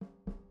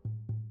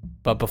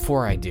But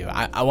before I do,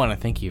 I want to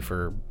thank you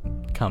for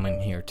coming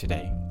here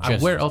today.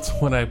 Where else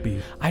would I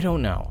be? I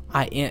don't know.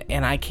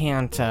 I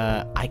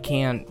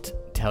can't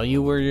tell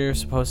you where you're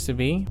supposed to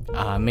be.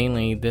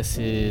 Mainly, this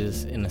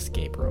is an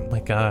escape room. Oh my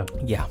God.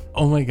 Yeah.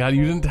 Oh my God,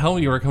 you didn't tell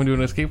me you were coming to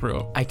an escape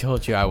room. I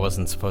told you I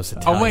wasn't supposed to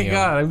tell you. Oh my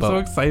God, I'm so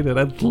excited.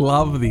 I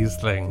love these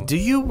things. Do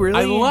you really?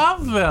 I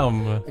love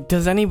them.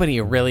 Does anybody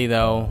really,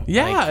 though?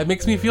 Yeah, it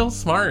makes me feel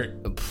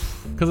smart.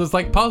 Because it's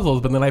like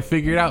puzzles, but then I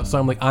figure it out, so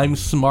I'm like, I'm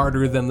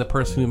smarter than the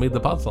person who made the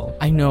puzzle.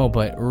 I know,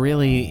 but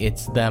really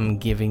it's them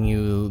giving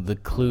you the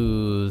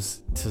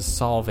clues to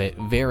solve it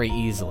very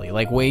easily.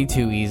 Like, way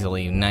too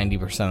easily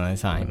 90% of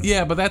the time.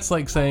 Yeah, but that's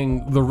like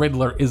saying the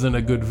Riddler isn't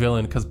a good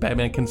villain because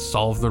Batman can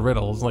solve the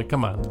riddles. Like,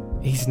 come on.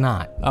 He's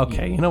not.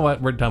 Okay, you know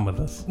what? We're done with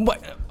this.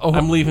 What? Oh,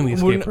 I'm leaving the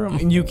escape room.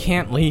 You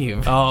can't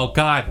leave. Oh,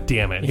 God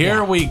damn it.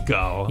 Here we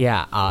go.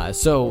 Yeah,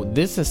 so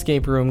this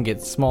escape room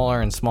gets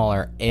smaller and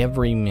smaller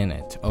every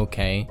minute,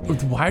 okay?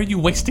 Why are you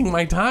wasting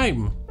my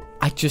time?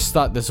 I just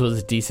thought this was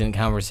a decent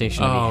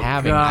conversation to be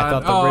having. God. I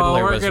thought the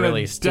Riddler was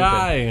really stupid.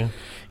 Die.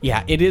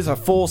 Yeah, it is a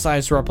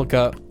full-size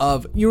replica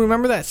of... You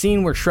remember that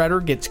scene where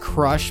Shredder gets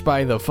crushed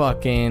by the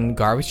fucking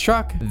garbage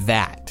truck?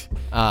 That's...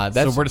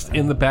 So we're just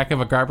in the back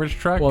of a garbage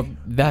truck? Well,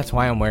 that's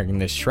why I'm wearing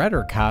this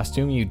Shredder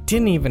costume. You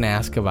didn't even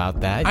ask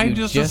about that. I You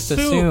just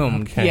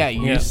assumed. Okay. Yeah,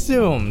 you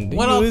assumed.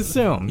 What you else?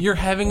 assumed. You're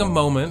having a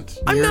moment.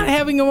 I'm not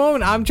having a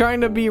moment. I'm trying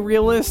to be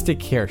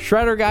realistic here.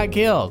 Shredder got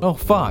killed. Oh,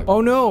 fuck.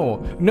 Oh, no.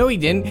 No, he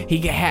didn't.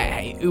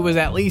 It was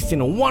at least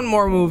in one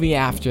more movie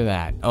after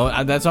that.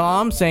 Oh, that's all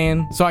I'm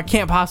saying. So I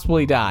can't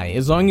possibly die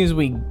as long as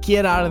we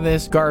get out of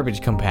this garbage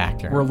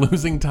compactor. We're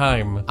losing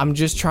time. I'm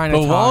just trying to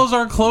The talk. walls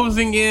are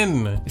closing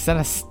in. Is that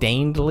a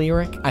Stained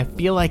lyric? I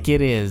feel like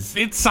it is.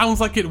 It sounds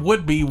like it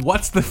would be.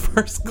 What's the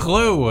first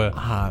clue?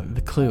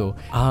 The clue.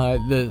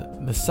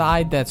 The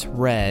side that's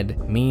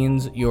red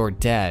means you're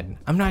dead.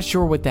 I'm not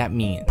sure what that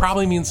means.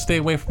 Probably means stay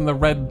away from the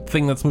red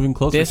thing that's moving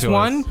closer This to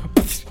one?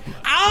 us.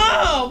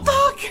 Ow!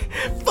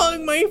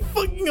 Fuck my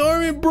fucking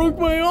arm. It broke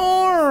my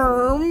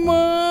arm.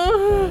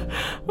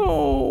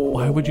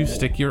 Why would you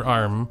stick your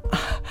arm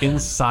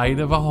inside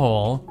of a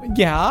hole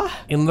Yeah?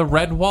 in the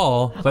red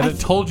wall that it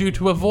told you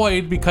to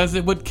avoid because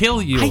it would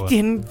kill you? I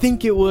didn't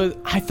think it was.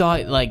 I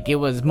thought like it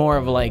was more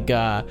of like,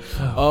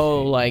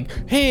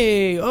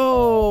 hey,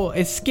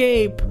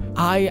 escape.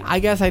 I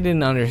guess I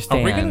didn't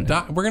understand. Are we gonna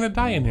die? We're gonna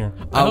die in here.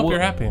 I hope you're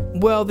happy.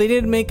 Well, they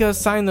did make us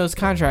sign those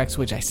contracts,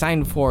 which I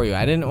signed for you.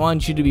 I didn't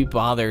want you to be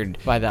bothered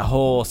by the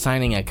whole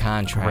signing a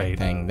contract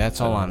thing.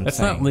 That's all I'm That's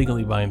saying. not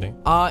legally binding.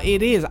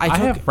 It is. I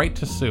have right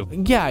to sue.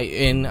 Yeah,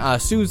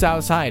 and Sue's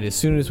outside. As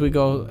soon as we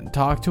go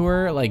talk to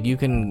her, like, you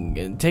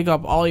can take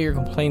up all your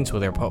complaints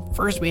with her. But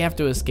first, we have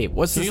to escape.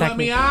 What's the Can you second?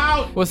 let me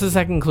out? What's the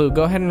second clue?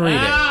 Go ahead and read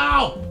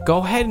it. Go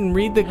ahead and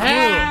read the clue.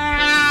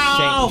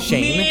 Help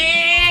Shane. me!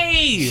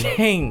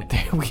 Shane,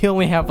 we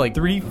only have like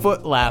 3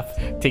 foot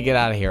left to get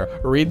out of here.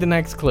 Read the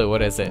next clue.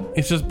 What is it?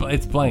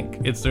 It's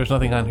blank. There's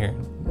nothing on here.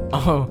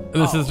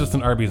 This is just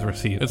an Arby's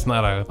receipt. It's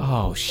not a.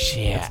 Oh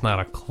shit! It's not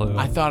a clue.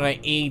 I thought I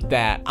ate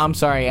that. I'm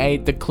sorry, I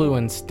ate the clue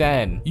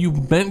instead. You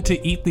meant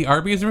to eat the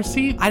Arby's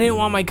receipt? I didn't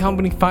want my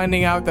company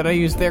finding out that I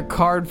used their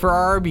card for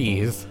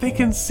Arby's. They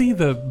can see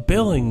the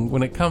billing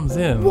when it comes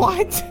in.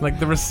 What? Like,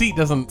 the receipt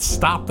doesn't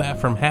stop that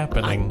from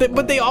happening.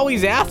 But they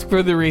always ask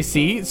for the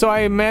receipt, so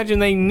I imagine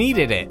they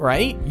needed it,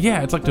 right?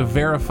 Yeah, it's like to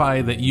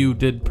verify that you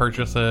did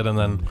purchase it, and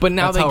then But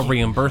now that's they how can't-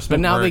 reimbursement But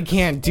now works. they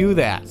can't do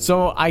that,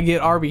 so I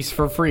get Arby's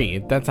for free.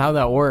 That's how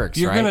that works,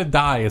 You're right? gonna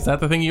die. Is that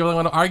the thing you really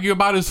want to argue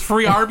about? Is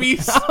free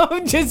Arby's?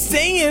 I'm just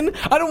saying,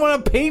 I don't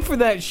want to pay for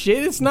that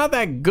shit. It's not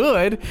that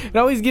good. It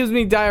always gives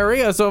me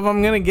diarrhea, so if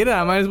I'm gonna get it,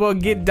 I might as well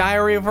get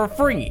diarrhea for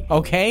free,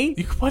 okay?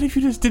 What if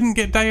you just didn't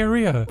get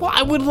diarrhea? Well,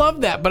 I would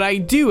love that, but I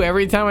do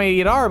every time I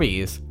eat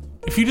Arby's.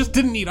 If you just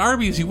didn't eat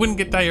Arby's, you wouldn't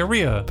get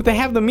diarrhea. But they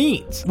have the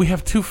meat. We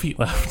have 2 feet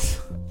left.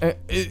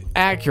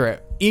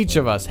 Accurate. Each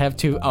of us have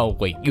 2. Oh,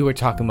 wait, you were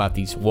talking about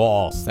these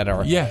walls that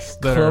are Yes,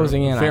 that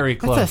closing are in. very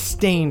close. That's a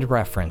Stained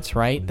reference,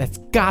 right? That's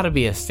gotta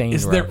be a Stained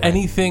Is reference. there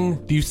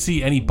anything? Do you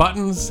see any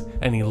buttons,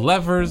 any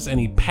levers,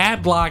 any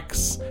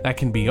padlocks that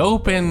can be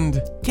opened?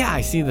 Yeah,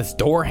 I see this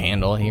door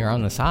handle here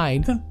on the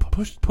side. Then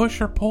push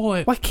or pull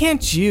it. Why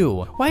can't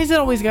you? Why is it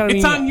always gotta be...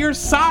 It's on your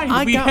side.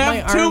 I We got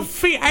have my 2 arm-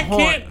 feet. I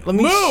Hold on, can't let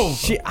me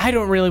move. I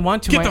don't really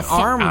want to. Get my the fuck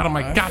arm out of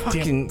my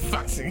goddamn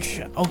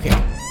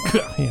Okay.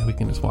 Yeah, we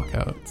can just walk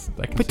out.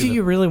 But do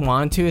you really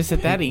want to? Is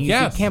it that easy?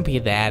 Yes. It can't be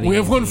that We easy.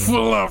 have 1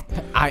 foot left.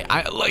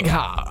 I like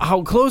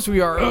how close we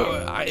are.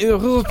 It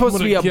was supposed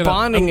to be a get up.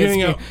 bonding. I'm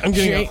getting escape. out. I'm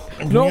getting out.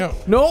 I'm No, getting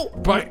out. no.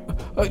 Bye.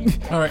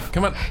 All right,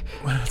 come on.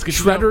 Let's get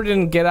you Shredder out.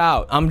 didn't get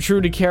out. I'm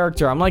true to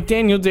character. I'm like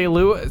Daniel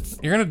Day-Lewis.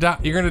 You're gonna die.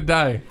 You're gonna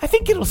die I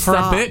think it'll for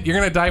stop. a bit. You're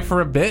gonna die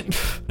for a bit.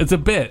 It's a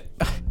bit.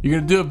 You're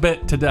gonna do a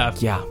bit to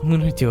death. Yeah, I'm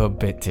gonna do a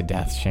bit to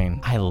death, Shane.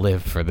 I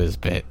lived for this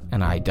bit,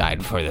 and I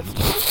died for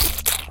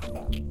this.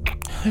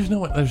 There's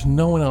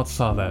no one else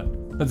saw that.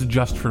 That's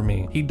just for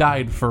me. He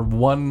died for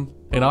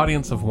an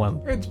audience of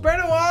 1. It's been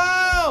a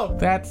while.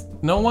 That's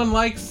no one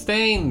likes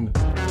Stained.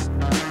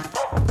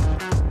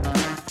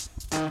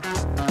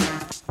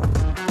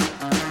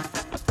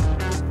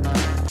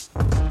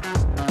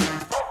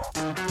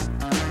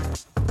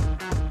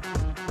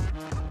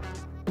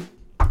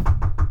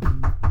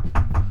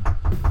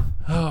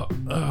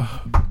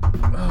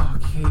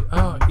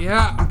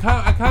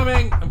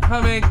 I'm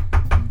coming.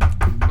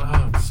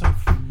 Oh, it's so.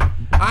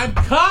 I'm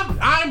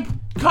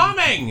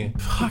coming.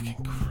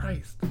 Fucking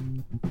Christ.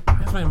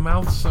 Why is my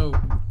mouth so?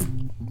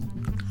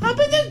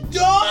 Open the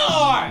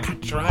door!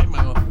 Dry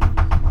mouth.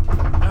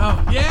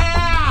 Oh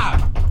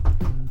yeah.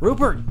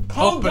 Rupert,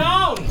 calm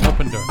down!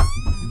 Open door.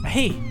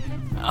 Hey.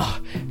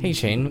 Hey,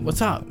 Shane,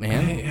 what's up,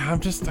 man? Hey, I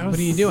was What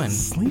are you doing?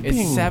 Sleeping.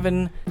 It's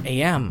 7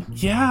 a.m.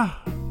 Yeah.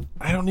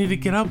 I don't need to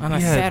get up on a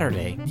yet.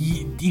 Saturday.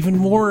 Even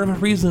more of a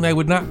reason I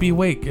would not be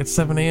awake at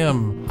 7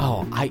 a.m.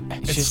 Oh,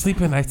 It's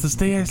sleeping. I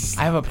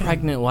I have a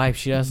pregnant wife.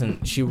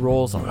 She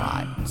rolls a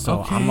lot, so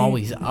Okay. I'm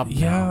always up.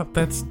 Yeah, now.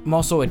 that's I'm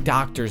also a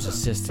doctor's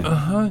assistant.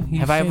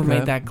 Have I ever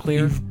made that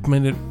clear?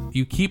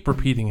 You keep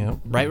repeating it.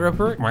 Right,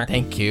 Rupert? Right.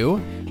 Thank you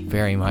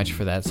very much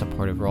for that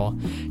supportive role.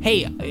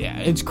 Hey,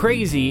 it's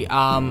crazy.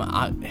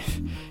 I've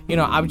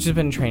just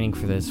been training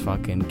for this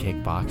fucking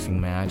kickboxing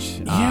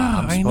match. Yeah,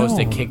 I'm I supposed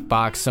to know.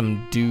 kickbox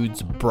some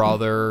dude's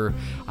brother.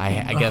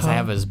 I guess I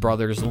have his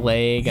brother's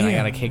leg, and I Yeah.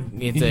 gotta kick.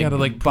 You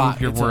gotta prove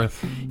your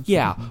worth.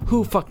 Yeah,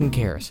 who fucking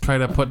cares? Try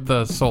to put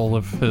the soul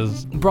of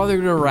his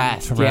Brother to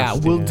rest. Yeah,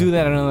 we'll yeah. do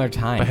that another by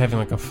time. having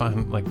a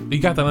fun you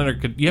got that under.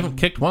 You haven't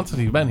kicked once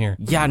since you've been here.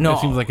 Yeah, no. It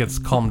seems like it's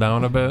calmed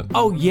down a bit.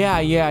 Oh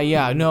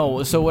yeah.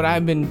 No, so what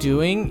I've been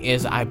doing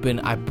is I've been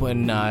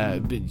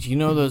you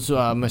know those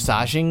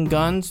massaging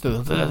guns?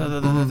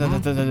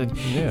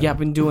 Yeah, I've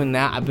been doing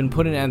that. I've been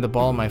putting it on the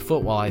ball of my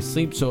foot while I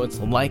sleep, so it's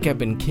like I've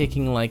been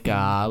kicking like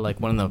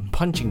one of the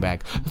punching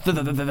bags.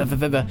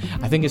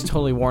 I think it's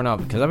totally worn up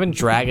because I've been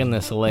dragging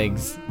this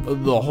legs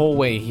the whole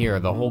way here,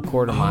 the whole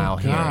quarter mile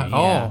here. God.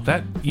 Yeah.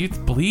 Oh, it's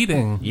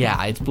bleeding.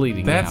 Yeah, it's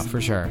bleeding. That's- Yeah,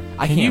 for sure.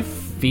 I Can can't you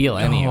feel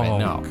any of it. Oh,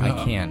 No, I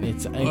God. can't.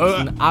 It's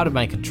out of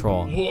my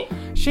control.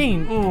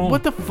 Shane,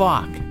 what the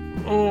fuck?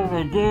 Oh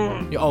my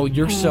God. Oh,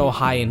 you're so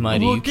high and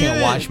muddy. You Look can't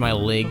at watch it. my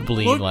leg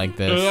bleed like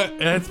this.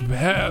 That's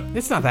bad.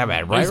 It's not that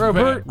bad, right, It's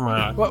Rupert?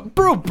 bad. What,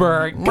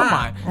 Rupert, come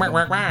on.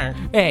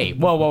 Hey,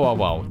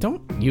 whoa.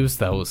 Don't use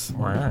those.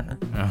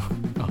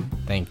 Oh,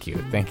 thank you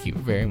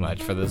very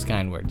much for those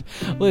kind words.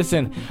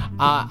 Listen,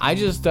 I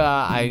just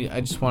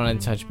wanted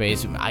to touch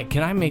base.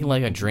 Can I make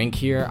like a drink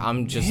here?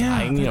 Yeah,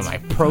 I need that's my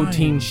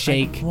protein fine.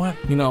 shake. What?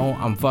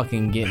 I'm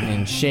fucking getting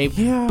in shape.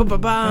 Yeah,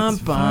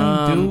 that's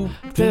fine. Do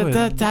it. Do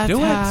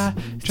it.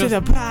 Just,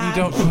 you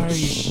don't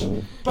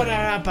worry.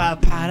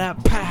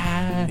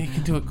 You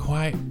can do it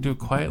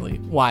quietly.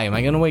 Why? Am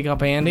I gonna wake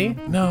up Andy?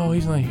 No,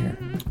 he's not here.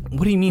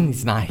 What do you mean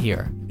he's not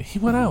here? He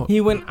went out.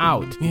 He went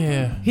out.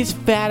 Yeah. His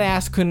fat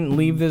ass couldn't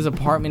leave this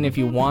apartment if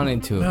he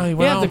wanted to. No, he He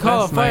went had to out call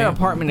a last fire night.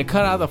 department to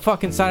cut out the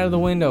fucking side of the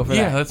window for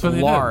Yeah, that that's what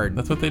they lard. did.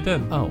 That's what they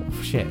did. Oh,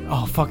 shit.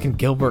 Oh, fucking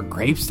Gilbert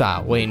Grape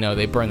style. Wait, no,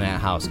 they burned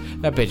that house.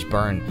 That bitch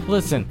burned.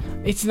 Listen,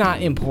 it's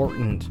not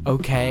important,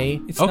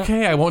 okay? It's not-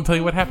 Okay, I won't tell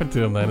you what happened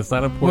to him then. It's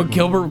not What, important.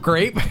 Gilbert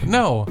Grape?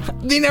 No,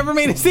 They never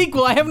made a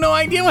sequel. I have no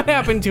idea what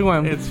happened to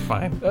him. it's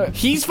fine.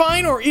 He's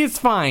fine or is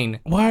fine?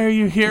 Why are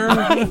you here?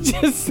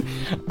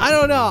 I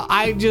don't know.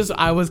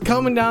 I was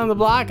coming down the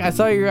block. I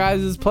saw your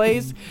guys'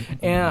 place,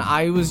 and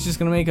I was just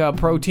gonna make a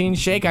protein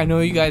shake. I know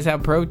you guys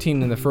have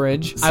protein in the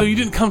fridge. So you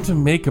didn't come to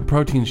make a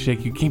protein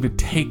shake. You came to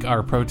take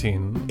our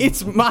protein.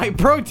 It's my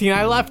protein.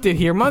 I left it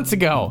here months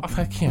ago.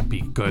 That can't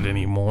be good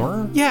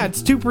anymore. Yeah,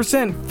 it's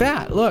 2%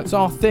 fat. Look, it's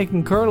all thick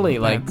and curly.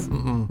 Like,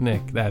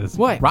 Nick, that is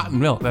What? rotten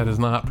milk. That is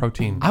not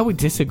protein. I would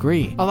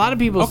disagree. A lot of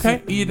people Okay,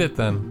 say eat it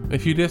then.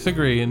 If you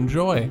disagree,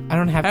 enjoy. I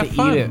don't have to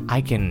fun. eat it.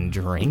 I can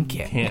drink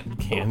it.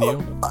 Can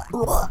you?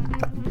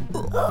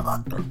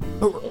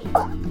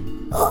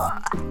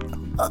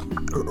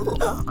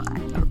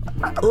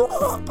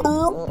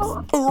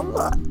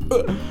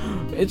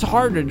 It's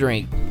hard to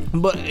drink,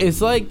 but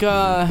it's like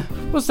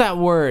what's that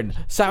word?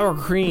 Sour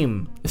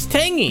cream. It's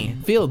tangy.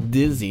 Feel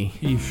dizzy.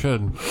 You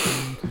should.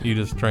 You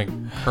just drank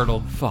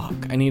curdled, Fuck.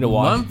 I need to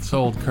wash.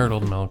 months-old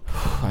curdled milk.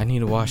 I need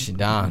to wash it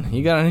down.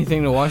 You got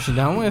anything to wash it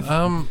down with?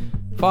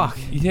 Fuck.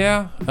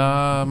 Yeah.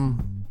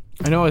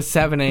 I know it's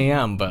 7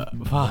 a.m., but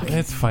fuck.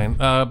 It's fine.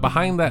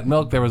 Behind that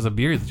milk, there was a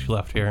beer that you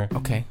left here.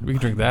 Okay. We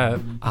can drink that.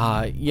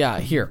 Yeah.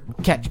 Here,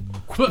 catch.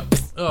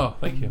 Oh,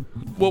 thank you.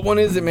 What one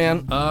is it,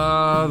 man?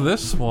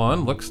 This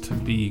one looks to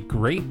be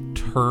Great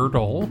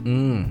Turtle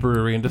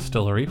Brewery and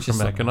Distillery from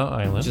Mackinac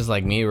Island. Just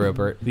like me,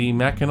 Rupert. The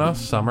Mackinac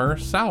Summer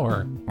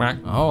Sour.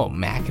 Oh,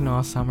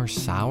 Mackinac Summer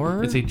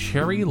Sour. It's a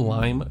cherry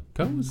lime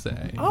gose.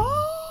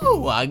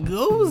 Oh, a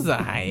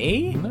goza,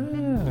 eh?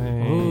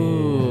 Nice.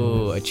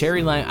 Ooh, a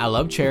cherry lime. I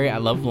love cherry. I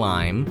love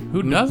lime.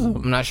 Who doesn't?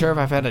 I'm not sure if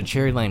I've had a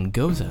cherry lime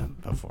goza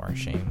before,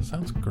 Shane.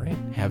 Sounds great.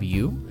 Have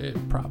you?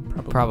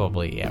 Probably.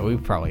 Probably, yeah.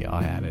 We've probably all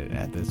had it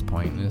at this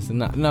point. There's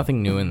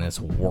nothing new in this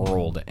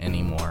world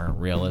anymore,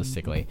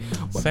 realistically.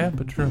 Sad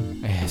but true.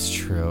 It's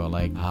true.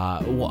 Like,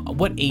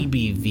 what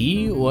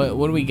ABV?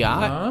 What do we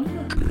got?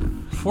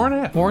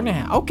 4.5.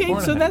 4.5. Okay, Four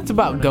and so a half. that's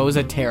about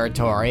goza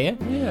territory.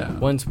 Yeah.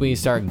 Once we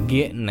start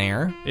getting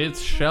there,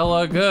 It's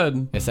Shella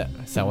good. is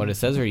that what it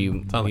says? Or are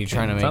you trying to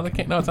It's make? on the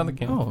can. No, it's on the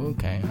can. Oh,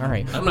 okay. All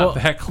right. I'm not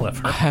that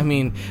clever. I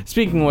mean,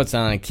 speaking of what's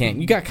on a can,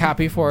 you got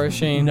copy for us,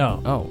 Shane?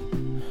 No. Oh,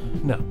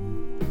 No.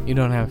 You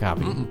don't have a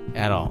copy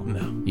at all.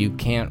 No. You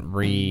can't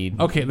read.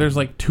 Okay, there's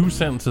like 2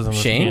 sentences in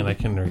this Shane? can I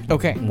can read.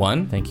 Okay.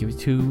 1, thank you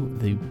to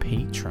the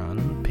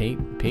patrons. Thank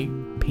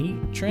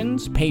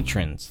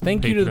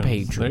you to the Patrons.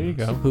 patrons. There you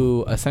go.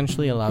 Who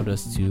essentially allowed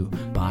us to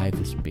buy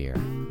this beer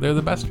They're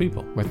the best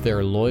people. with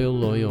their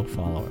loyal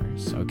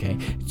followers. Okay.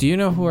 Do you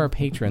know who our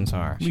patrons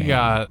are? We Shane?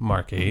 got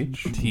Mark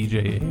H,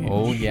 TJ H.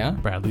 Oh, yeah?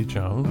 Bradley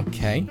Jones.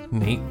 Okay.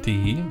 Nate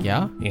D.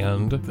 Yeah.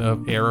 And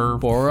the Error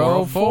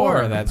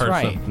 404. That's person.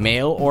 right.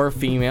 Male or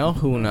female,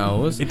 who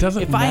knows? It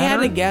doesn't If I had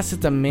matter. to guess,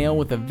 it's a male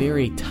with a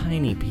very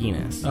tiny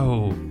penis.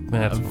 Oh,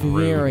 that's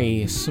rude.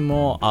 Very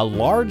small, a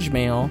large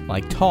male,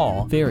 like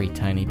tall, very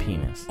tiny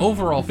penis.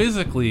 Overall,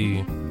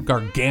 physically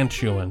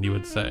gargantuan, you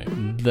would say.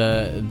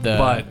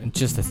 But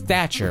just the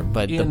stature,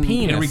 but the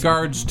penis. In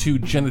regards to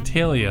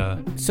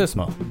genitalia,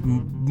 Sismo.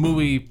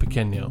 muy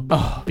pequeño.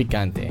 Oh,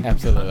 picante.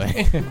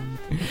 Absolutely.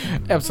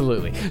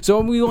 Absolutely.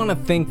 So we want to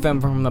thank them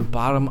from the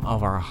bottom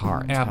of our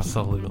hearts.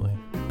 Absolutely.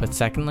 But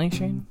secondly,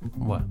 Shane,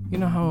 What? you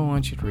know how I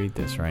want you to read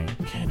this, right?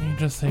 Can't you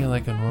just say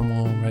like a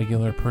normal,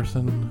 regular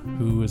person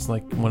who is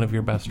like one of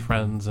your best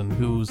friends and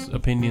whose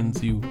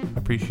opinions you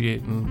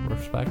appreciate and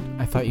respect?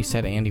 I thought you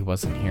said Andy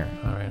wasn't here.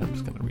 All right, I'm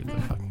just gonna read the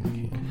fucking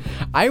can.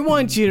 I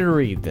want you to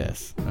read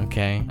this,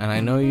 okay? And I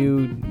know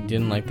you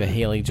didn't like the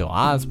Haley Joel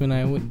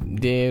Osment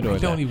did, or I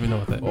don't even know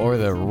what that or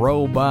the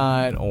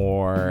robot,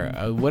 or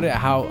what?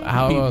 How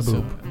Beep else?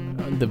 boop.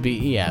 The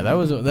beat, yeah, that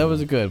was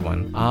a good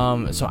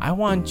one. So I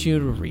want you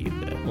to read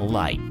it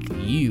like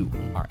you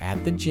are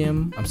at the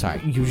gym. I'm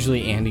sorry.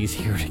 Usually Andy's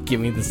here to give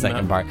me the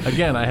second part.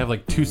 Again, I have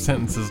like 2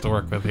 sentences to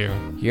work with here.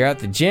 You're at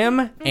the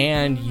gym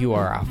and you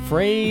are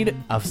afraid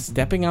of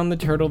stepping on the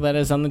turtle that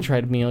is on the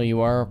treadmill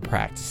you are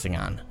practicing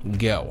on.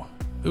 Go.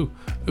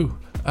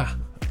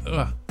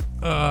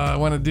 I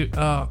want to do.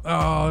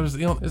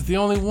 It's the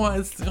only one.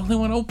 It's the only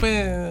one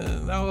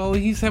open. Oh,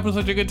 he's having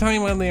such a good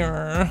time on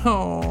there.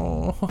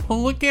 Oh,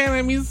 look at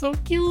him. He's so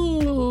cute.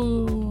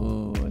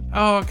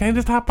 Oh, can I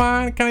just hop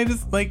on? Can I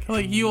just like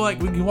you we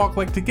can walk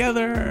like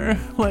together?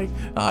 Like,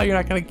 oh, you're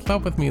not gonna keep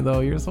up with me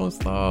though. You're so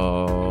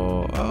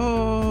slow.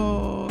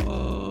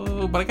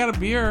 Oh, but I got a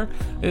beer.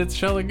 It's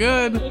Shella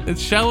good.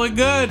 It's Shella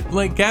good.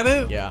 Like, get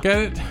it? Yeah.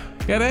 Get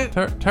it?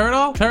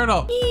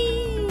 Turtle.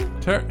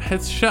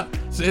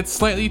 It's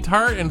slightly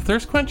tart and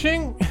thirst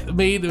quenching,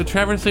 made with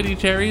Traverse City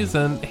cherries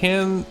and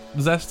hand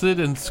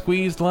zested and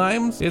squeezed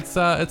limes. It's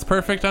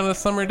perfect on a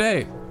summer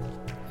day.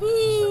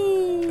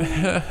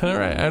 All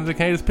right,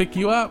 can I just pick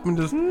you up and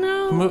just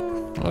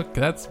move? Look,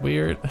 that's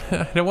weird.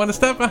 I don't want to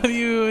step on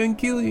you and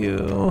kill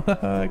you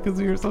because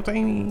you're so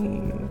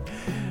tiny.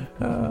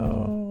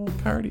 Oh,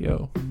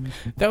 cardio.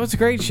 That was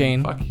great,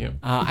 Shane. Fuck you.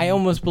 I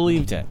almost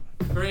believed it.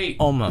 Great.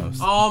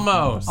 Almost.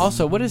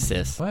 Also, what is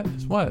this?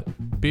 What?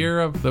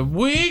 Beer of the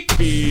week.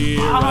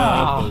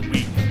 God,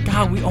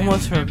 we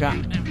almost forgot.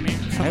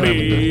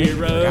 I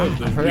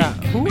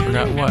forgot.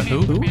 Forgot what?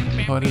 Who?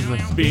 What is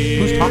this?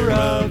 Who's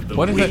talking?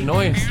 What is that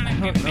noise? I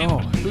don't know.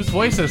 Whose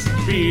voice is?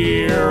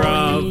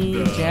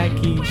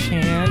 Jackie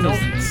Chan.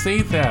 Don't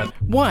say that.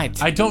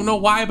 What? I don't know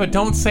why, but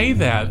don't say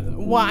that.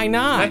 Why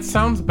not? That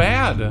sounds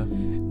bad.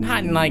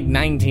 Not in like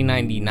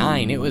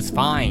 1999. It was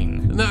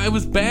fine. No, it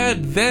was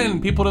bad then.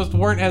 People just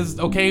weren't as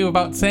okay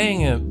about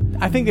saying it.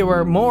 I think they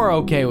were more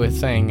okay with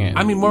saying it.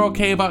 I mean, more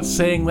okay about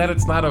saying that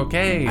it's not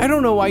okay. I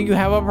don't know why you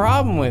have a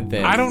problem with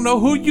it. I don't know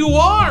who you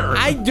are.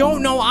 I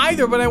don't know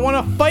either, but I want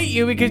to fight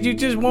you because you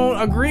just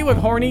won't agree with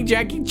horny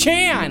Jackie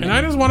Chan. And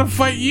I just want to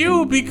fight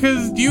you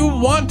because you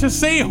want to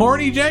say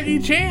horny Jackie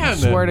Chan. I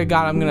swear to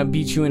God, I'm going to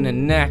beat you in the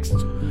next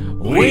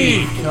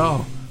week.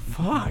 Oh,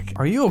 fuck.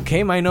 Are you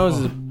okay? My nose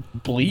is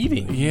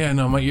bleeding. yeah,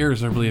 no, my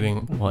ears are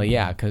bleeding. Well,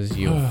 yeah, because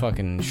you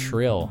fucking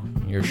shrill.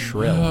 You're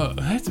shrill.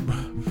 That's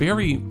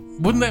very...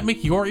 Wouldn't that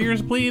make your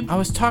ears bleed? I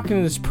was talking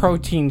to this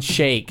protein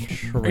shake.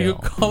 Shrill. Are you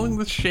calling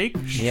the shake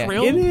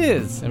shrill? Yeah, it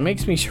is. It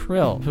makes me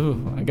shrill.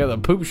 Ooh, I got the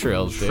poop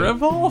shrills, dude.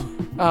 Shrivel?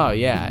 Oh,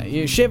 yeah.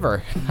 You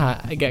shiver.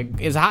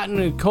 It's hot and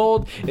it's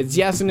cold. It's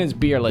yes and it's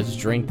beer. Let's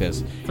drink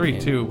this. 3,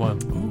 2, 1.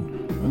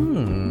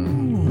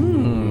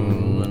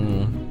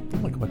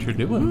 Look what you're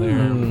doing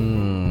there.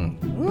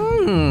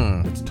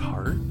 It's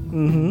tart,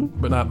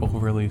 but not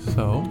overly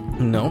so.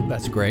 No,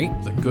 that's great.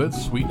 There's a good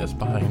sweetness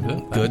behind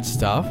it. Good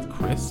stuff.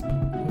 Crisp.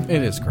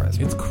 It is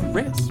crisp. It's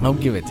crisp. I'll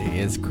give it to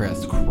you. It's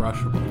crisp.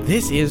 Crushable.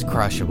 This is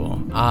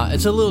crushable.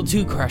 It's a little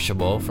too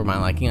crushable for my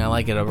liking. I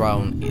like it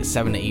around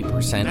 7 to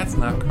 8%. That's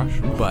not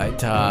crushable. But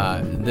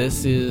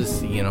this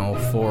is,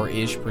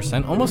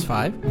 4-ish%, almost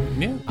 5.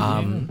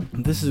 Yeah.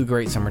 This is a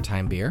great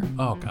summertime beer.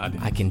 Oh, God.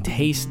 I can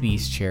taste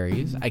these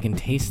cherries. I can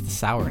taste the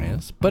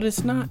sourness, but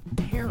it's not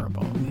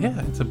terrible.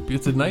 Yeah, it's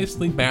a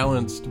nicely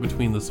balanced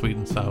between the sweet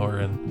and sour,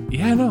 and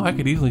yeah, no, I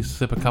could easily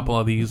sip a couple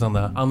of these on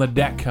the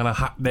deck on a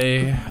hot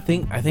day. I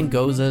think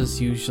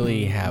Gozas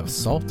usually have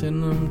salt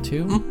in them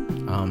too.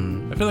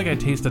 I feel like I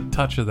taste a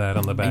touch of that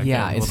on the back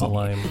end with the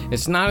lime.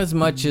 It's not as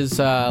much as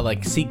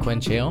like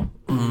Sequence Ale.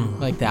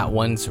 Like that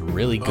one's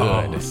really good.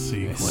 Oh,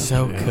 sequence, It's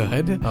so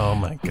yeah. good. Oh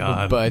my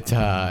god. But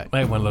I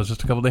had one of those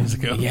just a couple days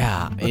ago.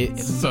 yeah,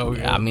 it's So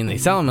good. I mean, they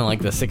sell them in like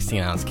the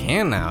 16-ounce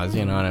can now.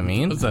 You know what I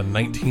mean? It's a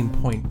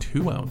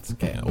 19.2 ounce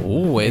can.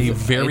 Oh, it's A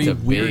very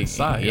it's weird big,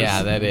 size.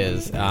 Yeah, that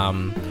is.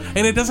 And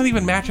it doesn't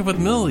even match up with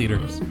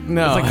milliliters.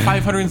 No. It's like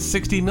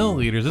 560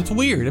 milliliters. It's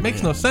weird. It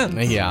makes no sense.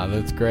 Yeah,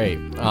 that's great.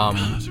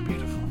 Those are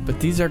beautiful. But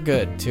these are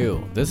good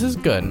too. This is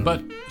good.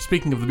 But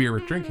speaking of the beer we're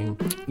drinking,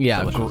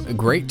 yeah, delicious.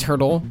 Great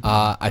Turtle.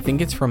 I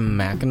think it's from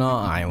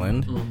Mackinac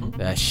Island,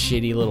 that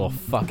shitty little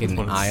fucking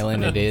what it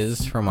island says. it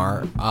is from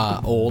our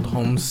old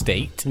home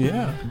state.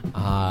 yeah.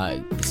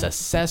 It's a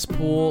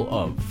cesspool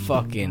of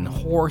fucking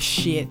horse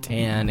shit,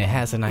 and it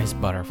has a nice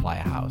butterfly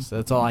house.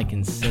 That's all I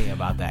can say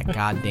about that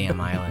goddamn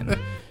island.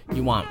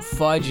 You want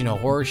fudge and a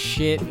horse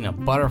shit and a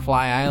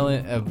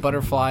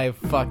butterfly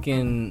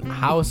fucking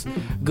house?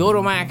 Go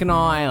to Mackinac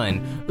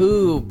Island.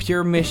 Ooh,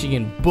 pure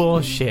Michigan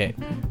bullshit.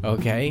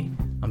 Okay?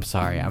 I'm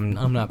sorry. I'm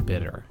not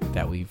bitter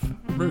that we've.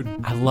 Rude.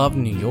 I love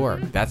New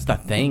York. That's the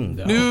thing,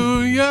 though. New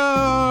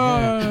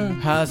York.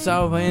 House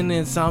open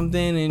and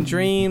something in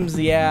dreams.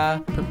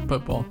 Yeah.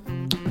 Football.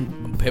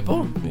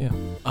 Pipple? Yeah.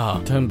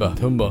 Timber.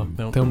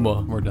 No.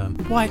 We're done.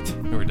 What?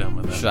 We're done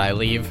with that. Should I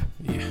leave?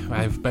 Yeah,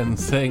 I've been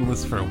saying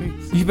this for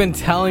weeks. You've been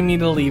telling me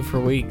to leave for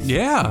weeks.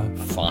 Yeah.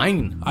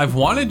 Fine. I've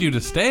wanted you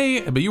to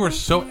stay, but you were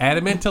so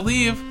adamant to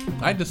leave.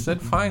 I just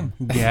said, fine,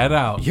 get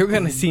out. You're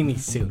gonna see me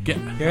soon.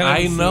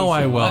 I know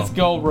I will. Let's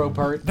go,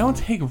 Rupert. Don't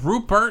take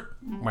Rupert.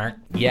 Mark.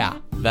 Yeah,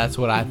 that's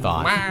what I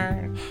thought.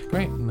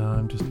 Great. No,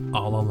 I'm just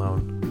all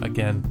alone.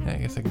 Again, I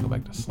guess I can go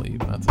back to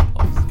sleep. That's a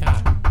plus.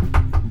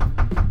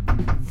 God.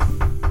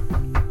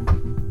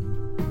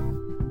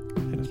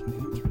 I just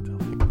want to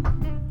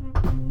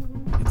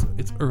answer it,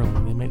 It's early.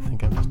 They might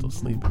think I'm still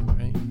sleeping,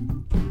 right?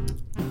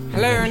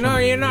 Hello, no,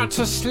 you're not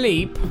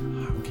asleep. How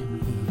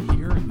can you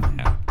hear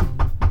that?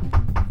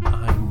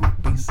 I'm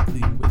basically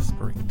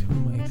whispering to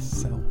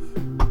myself.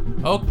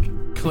 Oh,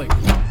 click.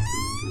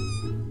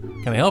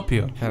 Can I help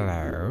you?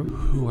 Hello.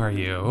 Who are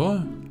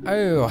you?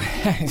 Oh,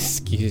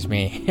 excuse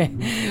me.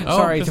 Oh,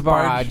 Sorry just to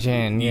barge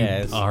in. You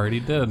Yes.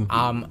 already did.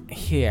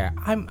 Here.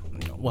 I'm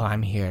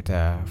here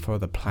for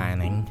the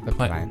planning. The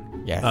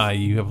plan. Yes.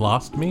 You have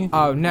lost me?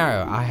 Oh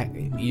no,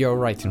 you're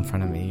right in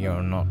front of me.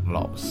 You're not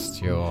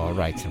lost. You're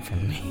right in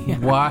front of me.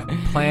 What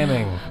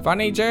planning?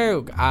 Funny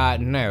joke.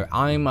 No,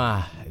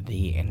 I'm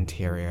the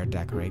interior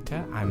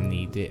decorator. I'm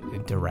the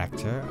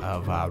director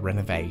of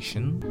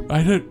renovation.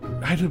 I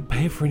didn't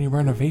pay for any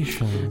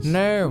renovations.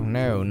 No.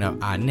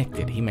 Nick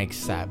did. He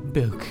makes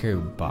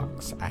buku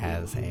bucks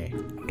as a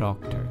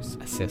doctor's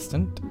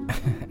assistant.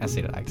 As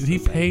he likes Did he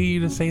to say. pay you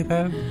to say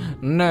that?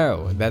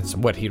 No, that's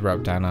what he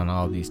wrote down on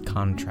all these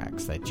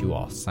contracts that you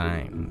all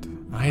signed.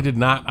 I did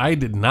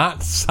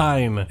not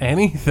sign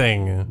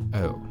anything.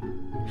 Oh.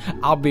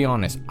 I'll be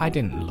honest, I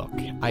didn't look.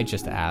 I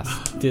just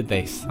asked, did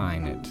they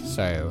sign it?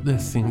 So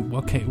This seems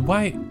okay.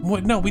 Why?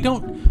 What? No, we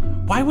don't.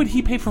 Why would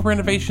he pay for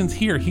renovations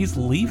here? He's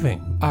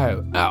leaving.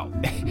 Oh,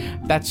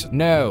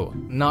 no,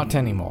 not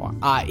anymore.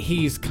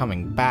 He's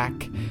coming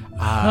back.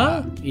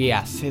 Huh?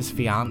 Yes, his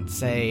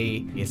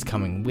fiance is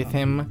coming with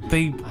him.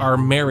 They are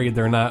married.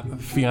 They're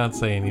not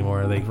fiance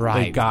anymore. They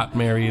Right. got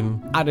married.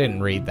 I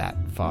didn't read that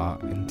far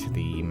into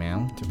the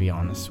email, to be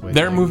honest with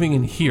They're you. moving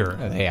in here.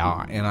 They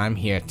are, and I'm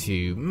here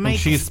to make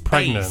she's space.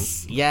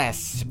 pregnant.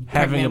 Yes,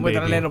 Having pregnant a with a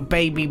baby. little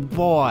baby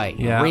boy,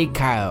 Yeah.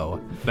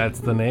 Rico. That's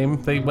the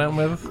name they went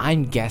with.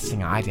 I'm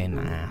guessing I didn't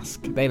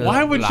ask. They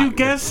Why look would like you the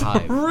guess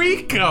type-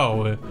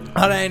 Rico?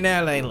 I don't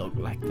know. They look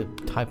like the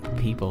type of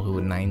people who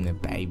would name their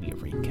baby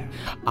Rico.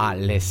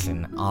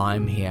 Listen,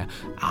 I'm here.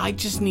 I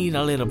just need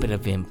a little bit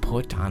of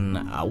input on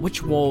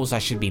which walls I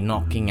should be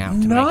knocking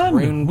out to make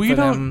room None. We for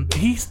don't. them.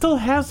 He still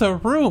has a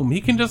room.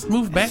 He can just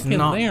move back It's in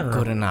not there.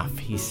 good enough.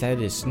 He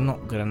said it's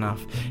not good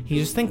enough.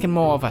 He's thinking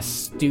more of a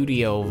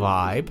studio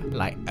vibe,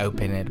 like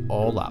open it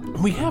all up.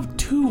 We have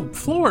 2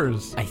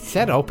 floors. I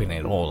said open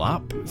it all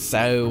up,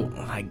 so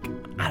like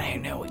I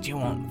don't know what you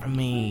want from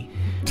me.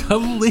 To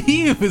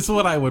leave is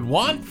what I would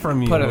want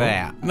from you. Put it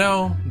there.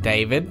 No.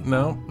 David.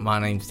 No. My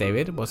name's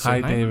David. What's Hi,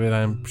 your name? David.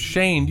 I'm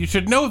Shane. You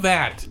should know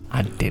that.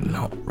 I did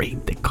not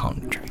read the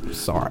contract.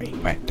 Sorry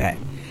about that.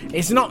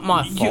 It's not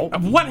my fault.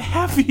 What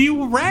have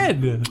you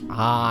read?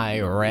 I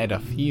read a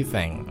few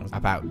things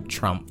about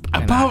Trump.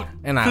 About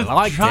and I the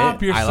liked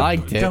job it. you're I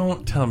liked it.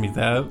 Don't tell me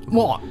that.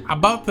 What?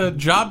 About the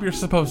job you're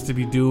supposed to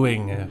be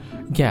doing.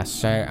 Yes,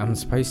 so I'm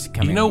supposed to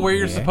come You know in where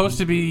you're here. supposed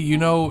to be. You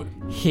know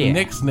Here.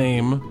 Nick's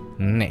name.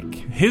 Nick.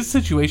 His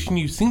situation,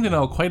 you seem to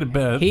know quite a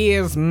bit. He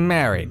is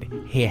married.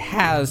 He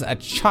has a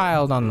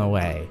child on the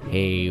way.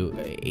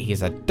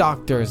 He's a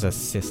doctor's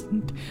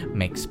assistant.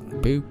 Makes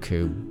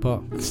buku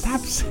bucks.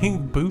 Stop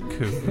saying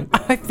buku.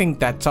 I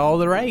think that's all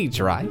the rage,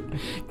 right?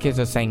 Kids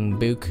are saying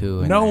buku.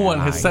 and No they're one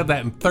has like, said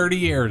that in 30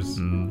 years.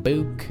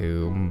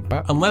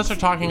 buku. Unless they're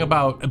talking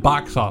about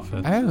box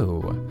office.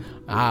 Oh,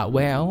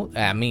 well,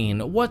 I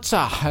mean, what's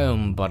a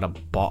home but a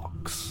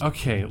box?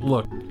 Okay,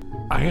 look.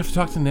 I have to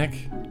talk to Nick.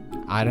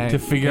 I don't to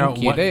figure out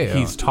think you what do.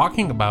 he's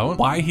talking about,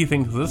 why he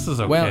thinks this is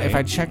okay. Well, if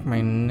I check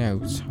my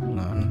notes, hold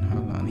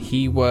on.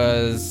 He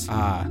was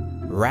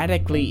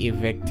radically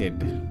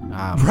evicted.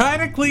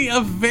 Radically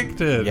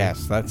evicted.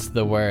 Yes, that's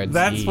the word.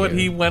 That's what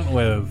he went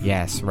with.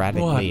 Yes,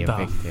 radically What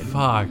the evicted.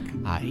 fuck?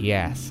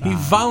 Yes. He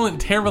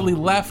voluntarily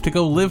left to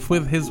go live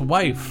with his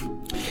wife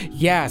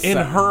yes. in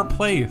her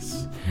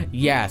place.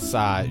 Yes,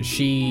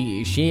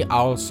 she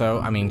also,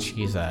 I mean,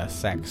 she's a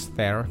sex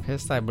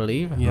therapist, I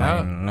believe.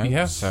 Yeah, My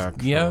notes are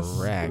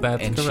correct.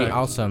 that's and she correct.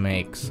 also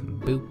makes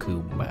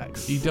buku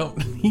bucks. You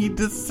don't need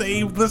to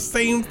save the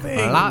same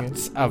thing.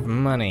 Lots of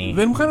money.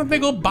 Then why don't they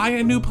go buy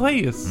a new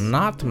place?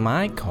 Not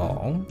my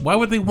call. Why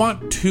would they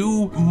want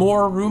 2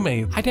 more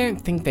roommates? I don't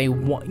think they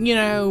want,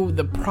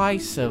 the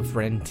price of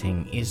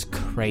renting is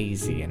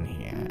crazy in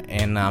here.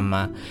 And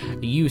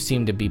you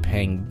seem to be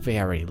paying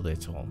very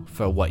little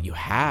for what you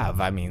have.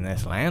 I mean,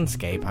 this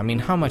landscape. I mean,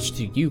 how much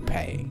do you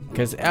pay?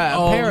 Because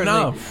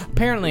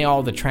apparently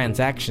all the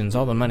transactions,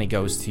 all the money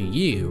goes to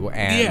you.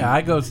 And Yeah,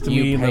 it goes to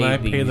me, and then I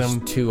pay them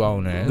 2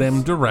 owners.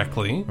 Them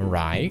directly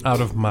Right.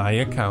 out of my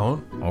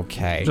account.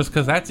 Okay. Just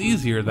because that's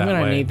easier that I'm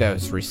gonna way. need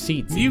those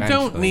receipts. You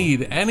don't eventually.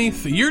 need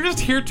anything. You're just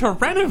here to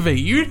renovate.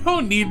 You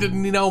don't need to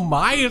know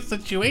my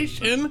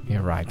situation.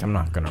 You're right. I'm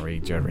not gonna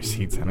read your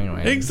receipts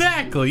anyway.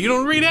 Exactly. You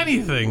don't read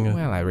anything.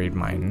 Well, I read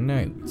my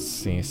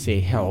notes. You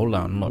see, hold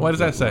on. Look, What does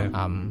that say?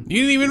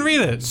 You didn't even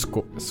read it.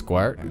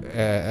 Squirt.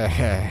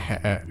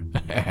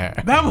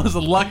 That was a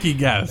lucky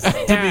guess, to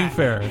be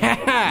fair.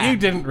 You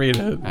didn't read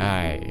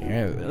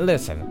it.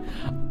 Listen,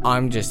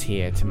 I'm just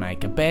here to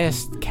make a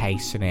best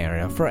case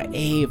scenario for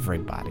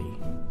everybody.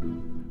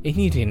 And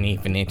you didn't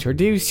even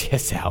introduce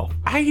yourself.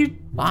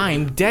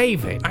 I'm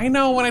David. I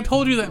know when I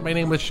told you that my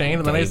name was Shane,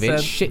 and then David I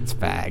said,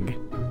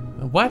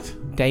 Shitsbag. what?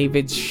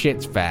 David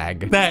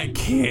Shitsbag. That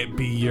can't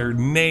be your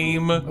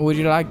name. Would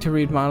you like to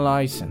read my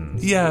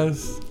license?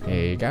 Yes.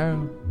 Here you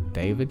go.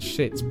 David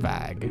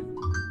Shitsbag.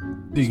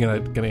 Are you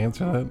gonna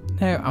answer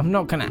that? No, I'm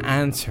not gonna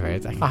answer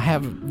it. I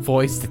have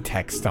voice to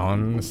text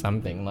on,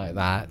 something like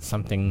that.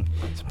 Something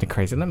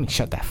crazy. Let me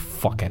shut that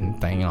fucking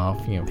thing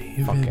off. You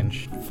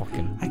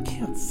fucking I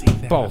can't say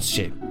that.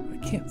 bullshit. I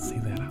can't say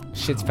that out loud.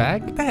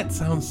 Shitsbag? That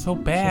sounds so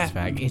bad.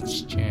 Shitsbag.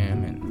 It's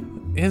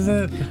German. Is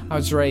it? I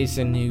was raised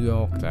in New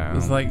York, though.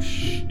 It's like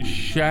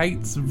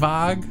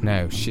Scheitzvag.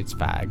 No,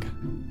 Shitsbag.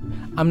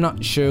 I'm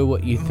not sure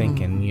what you're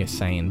thinking you're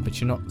saying,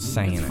 but you're not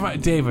saying it. Fine.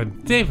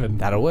 David.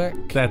 That'll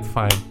work. That's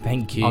fine.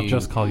 Thank you. I'll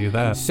just call you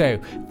that. So,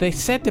 they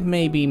said to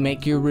maybe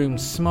make your room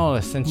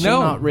smaller since No.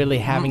 you're not really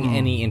having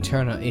any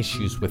internal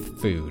issues with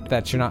food.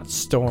 That you're not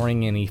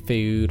storing any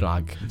food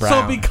like brown.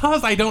 So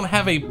because I don't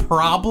have a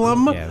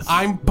problem, Yes.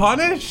 I'm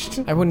punished?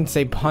 I wouldn't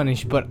say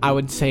punish, but I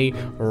would say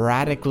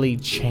radically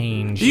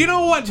change. You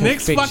know what to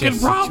Nick's fit your fucking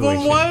problem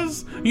situation.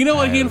 was? You know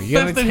what he Oh, you're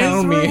gonna infested tell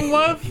his me- room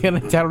with? You're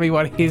gonna tell me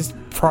what his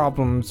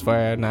problems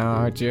were now,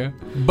 aren't you?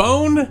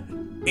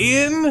 Bone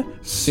in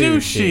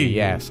sushi.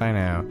 Yes, I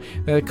know.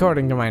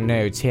 According to my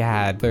notes, he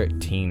had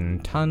 13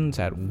 tons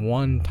at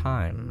one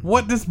time.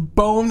 What does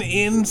bone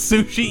in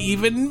sushi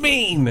even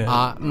mean?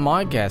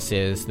 My guess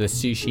is the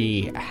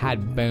sushi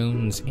had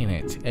bones in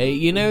it.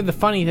 The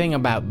funny thing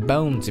about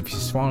bones, if you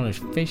swallow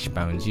fish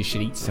bones, you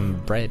should eat some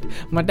bread.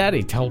 My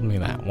daddy told me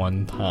that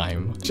one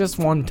time. Just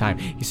one time.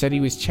 He said he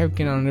was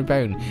choking on a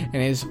bone,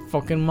 and his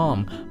fucking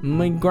mom,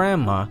 my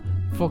grandma,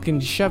 fucking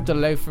shoved a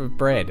loaf of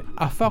bread.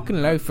 A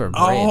fucking loaf of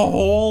bread. A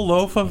whole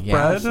loaf of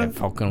Yeah, bread? it's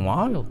fucking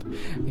wild.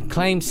 He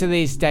claims to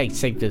this day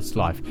saved his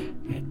life.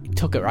 He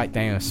took it right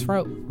down his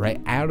throat,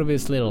 right out of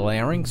his little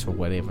larynx or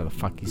whatever the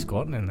fuck he's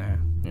got in there.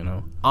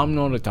 I'm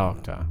not a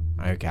doctor.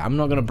 Okay, I'm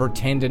not gonna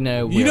pretend to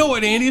know. You know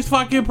what Andy's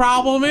fucking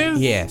problem is?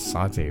 Yes,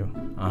 I do.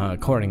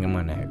 According to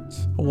my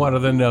notes, What do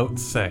the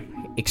notes say?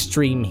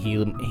 extreme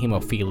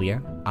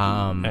hemophilia.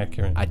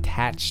 Accurate.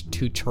 Attached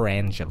to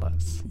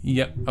tarantulas.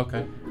 Yep,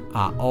 okay.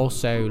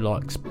 Also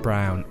likes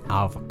brown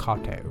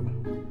avocado.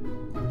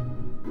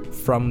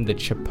 From the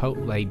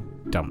Chipotle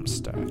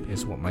dumpster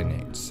is what my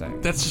notes say.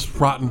 That's just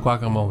rotten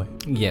guacamole.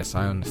 Yes,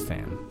 I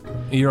understand.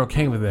 You're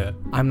okay with it?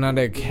 I'm not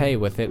okay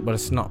with it, but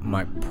it's not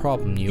my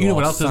problem. You know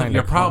what else isn't signed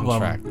your a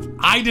problem? contract.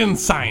 I didn't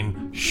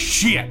sign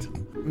shit.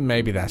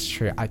 Maybe that's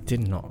true. I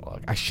did not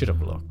look. I should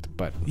have looked,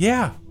 but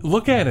Yeah,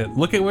 look at it.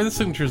 Look at where the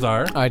signatures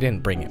are. I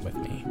didn't bring it with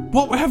me.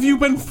 What have you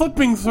been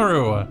flipping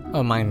through?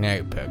 Oh, my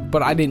notebook.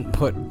 But I didn't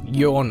put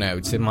your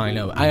notes in my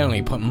note. I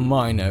only put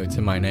my notes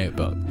in my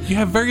notebook. You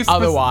have very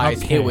specific...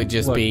 Otherwise, Okay, it would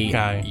just look, be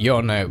guy.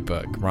 your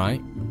notebook,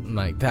 right?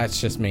 Like, that's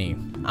just me.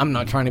 I'm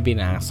not trying to be an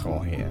asshole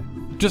here.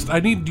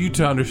 I need you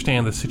to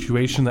understand the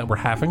situation that we're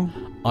having.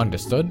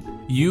 Understood?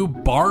 You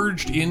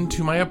barged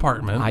into my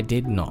apartment. I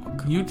did knock.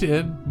 You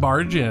did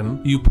barge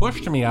in. You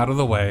pushed me out of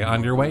the way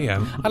on your way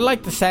in. I'd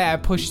like to say I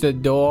pushed the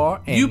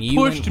door and you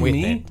pushed went with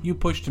me. it. You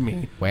pushed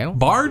me. Well,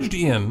 Barged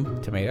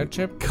in. tomato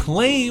chip,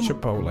 Claim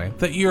Chipotle.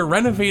 that you're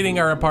renovating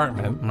our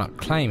apartment. I'm not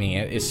claiming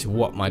it. It's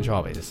what my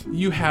job is.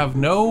 You have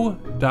no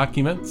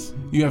documents.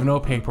 You have no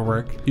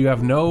paperwork. You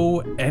have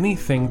no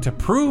anything to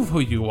prove who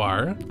you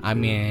are. I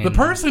mean, The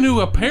person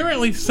who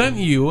apparently sent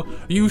you,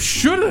 you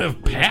should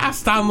have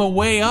passed on the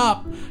way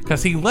up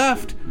because he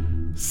left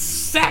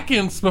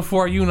seconds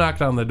before you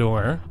knocked on the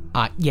door.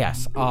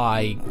 yes,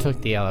 I took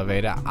the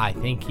elevator. I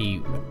think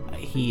he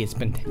has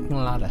been taking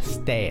a lot of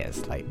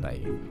stairs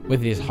lately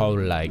with his whole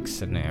leg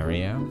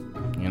scenario.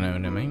 You know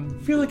what I mean?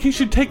 I feel like he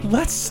should take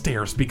less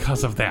stairs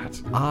because of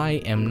that.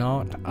 I am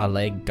not a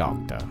leg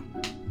doctor.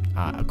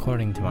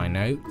 According to my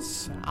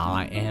notes,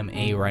 I am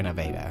a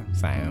renovator.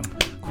 So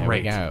there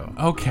we go.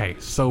 Okay,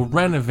 so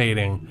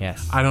renovating.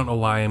 Yes. I don't know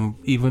why I'm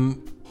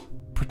even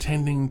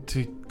pretending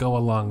to go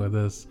along with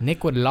this.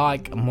 Nick would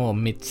like a more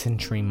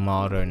mid-century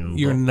modern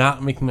You're look.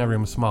 not making my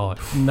room smaller.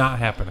 Not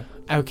happening.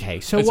 Okay,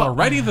 so It's what,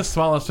 already the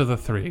smallest of the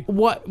three.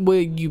 what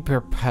would you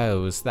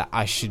propose that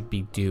I should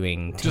be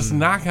doing to... Just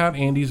knock out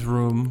Andy's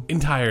room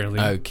entirely.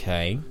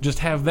 Okay, Just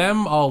have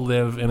them all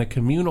live in a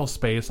communal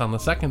space on the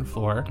second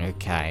floor.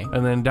 okay.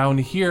 And then down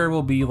here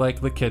will be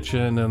like the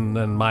kitchen and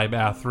then my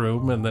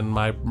bathroom and then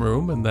my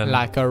room and then...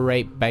 Like a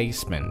rape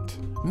basement.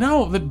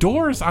 No, the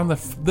door's on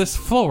this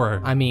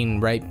floor. I mean,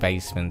 rape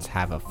basements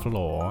have a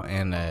floor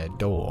and a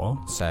door,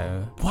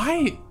 so...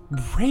 Why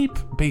rape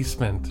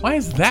basement? Why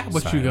is that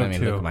what Sorry, you go let me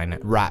look to? at my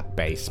note. Rap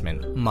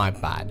basement. My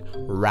bad.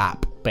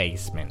 Rap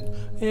basement.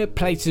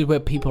 Places where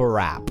people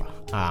rap.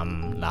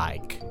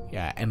 Like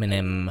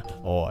Eminem,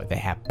 or they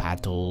have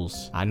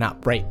battles.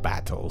 Not rape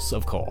battles,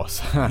 of course.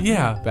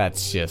 Yeah.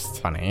 That's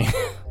just funny.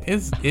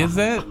 Is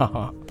it?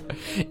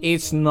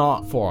 It's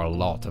not for a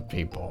lot of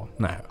people.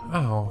 No.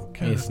 Oh,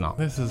 God. It's not.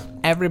 This is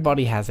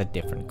Everybody has a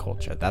different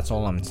culture. That's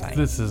all I'm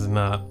saying.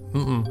 not.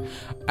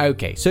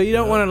 Okay, so you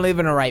don't want to live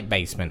in a rape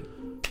basement.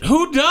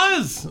 Who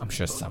does? I'm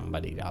sure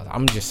somebody does.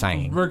 I'm just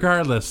saying.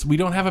 Regardless, we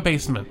don't have a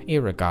basement.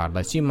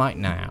 Irregardless, you might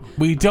now.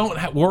 We don't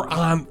have. We're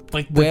on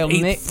like the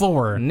 8th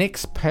floor.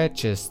 Nick's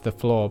purchased the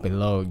floor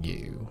below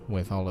you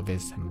with all of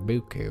his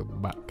buku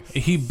bucks.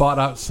 He bought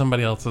out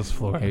somebody else's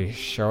floor. He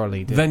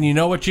surely did. Then you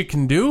know what you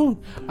can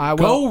do?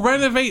 Go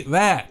renovate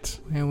that.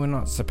 Well, we're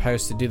not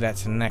supposed to do that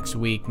till next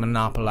week.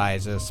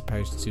 Monopolizer's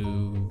supposed to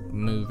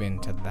move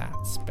into that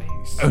space.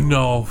 Oh,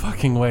 no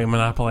fucking way.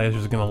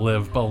 Monopolizer's gonna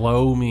live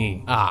below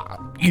me.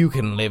 You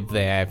can live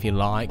there if you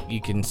like. You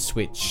can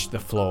switch the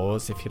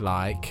floors if you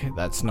like.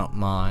 That's not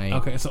my...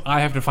 Okay, so I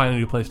have to find a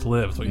new place to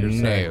live. Is what you're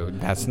saying? No,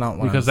 that's not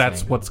what Because I'm that's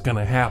saying. what's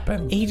gonna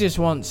happen. He just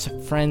wants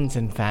friends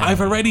and family.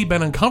 I've already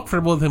been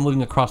uncomfortable with him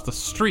living across the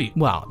street.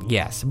 Well,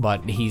 yes,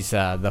 but he's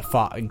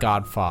the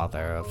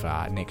godfather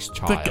of Nick's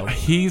child.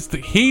 He's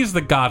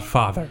the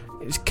godfather.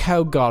 His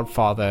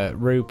co-godfather,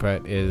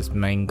 Rupert, is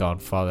main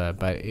godfather,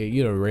 but,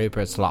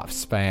 Rupert's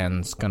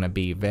lifespan's gonna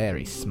be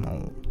very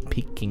small.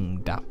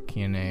 Peking duck,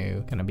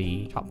 gonna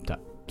be chopped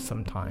up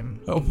sometime.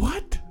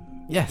 What?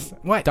 Yes,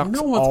 wait, ducks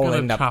No one's all gonna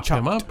end up chop chopped.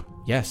 him up.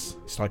 Yes,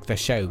 it's like the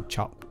show,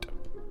 Chopped.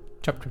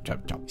 Chop, chop,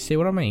 chop, chop. See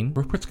what I mean?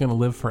 Rupert's gonna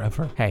live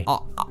forever. Hey,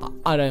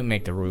 I don't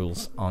make the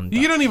rules on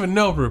You don't even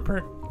know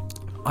Rupert.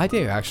 I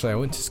do, actually. I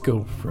went to school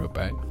with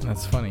Rupert.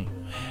 That's funny.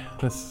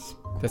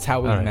 That's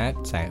how we All right.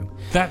 met, so...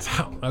 That's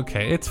how.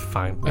 Okay, it's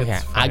fine. Okay,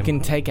 It's I fine. can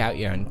take out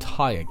your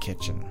entire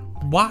kitchen.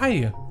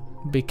 Why?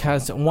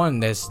 Because, one,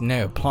 there's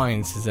no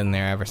appliances in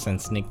there ever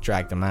since Nick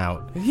dragged them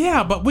out.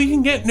 Yeah, but we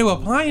can get new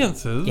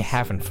appliances. You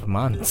haven't for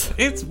months.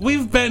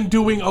 We've been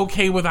doing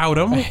okay without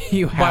them.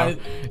 You have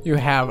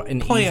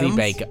an plans. Easy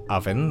Bake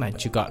Oven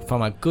that you got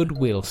from a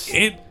Goodwill.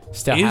 It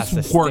Still is has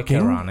the working.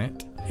 sticker on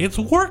it. It's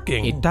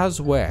working. It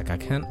does work, I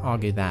can't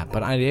argue that,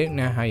 but I don't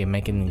know how you're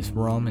making these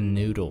ramen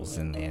noodles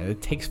in there.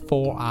 It takes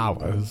 4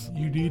 hours.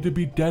 You need to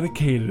be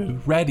dedicated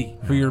and ready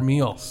for your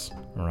meals.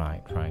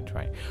 Right.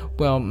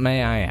 Well,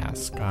 may I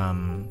ask,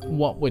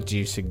 what would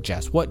you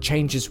suggest? What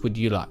changes would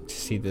you like to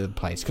see to the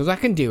place? Because I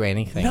can do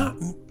anything.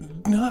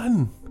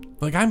 None.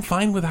 Like, I'm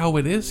fine with how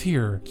it is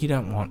here. You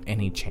don't want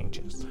any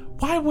changes.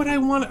 Why would I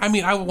want? I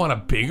mean, I would want a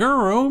bigger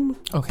room.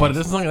 Okay. But it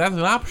doesn't look like that's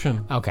an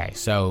option. Okay,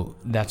 so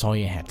that's all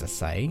you had to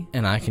say,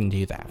 and I can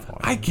do that for you.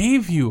 I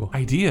gave you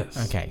ideas.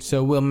 Okay,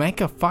 so we'll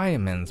make a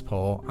fireman's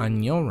pole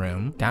on your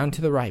room down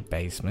to the right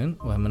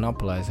basement where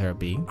Monopolizer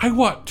be. I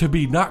want to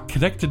be not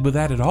connected with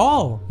that at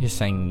all. You're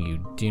saying you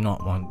do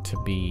not want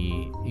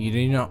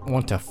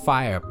a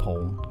fire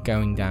pole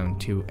going down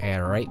to a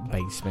right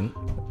basement,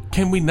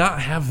 Can we not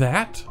have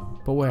that?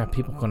 but where are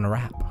people gonna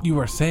rap? You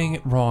are saying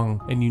it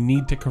wrong, and you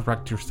need to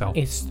correct yourself.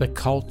 It's the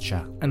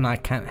culture, and I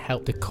can't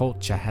help the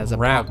culture has a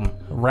Rap. problem.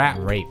 Rap.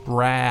 Rape.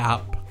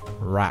 Rap.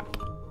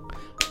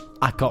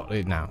 I got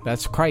it now.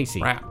 That's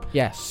crazy. Rap.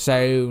 Yes,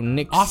 so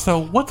Nick's...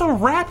 Also, what's a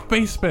rap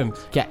basement?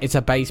 Yeah, it's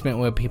a basement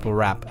where people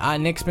rap.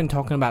 Nick's been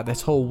talking about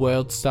this whole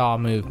World Star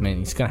movement.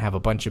 He's going to have a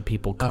bunch of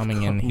people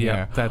coming in here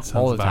yeah, that sounds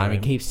all the about time.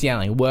 right. He keeps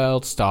yelling,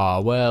 World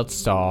Star, World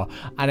Star.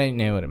 I don't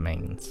know what it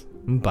means.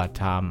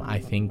 But I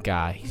think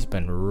he's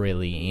been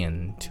really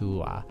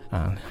into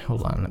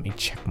hold on, let me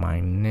check my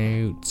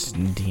notes.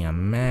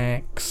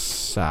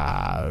 DMX,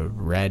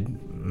 Red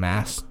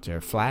Master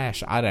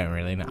Flash. I don't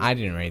really know. I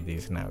didn't read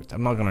these notes.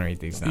 I'm not gonna read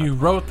these notes. You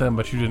wrote them,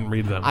 but you didn't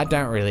read them. I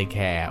don't really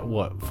care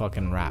what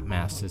fucking rap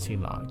masters he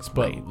likes,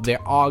 but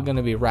there are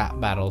gonna be rap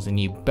battles, and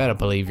you better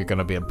believe you're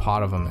gonna be a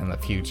part of them in the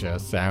future.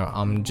 So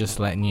I'm just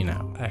letting you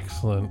know.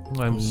 Excellent.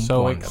 I'm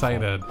so Wonderful.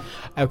 excited.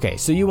 Okay,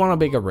 so you want a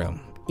bigger room?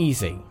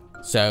 Easy.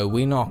 So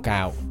we knock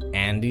out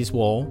Andy's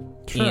wall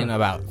Sure. in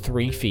about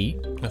 3 feet.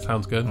 That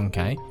sounds good.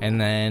 Okay, and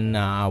then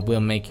we'll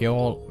make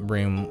your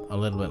room a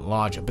little bit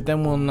larger, but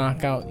then we'll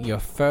knock out your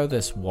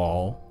furthest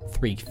wall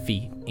 3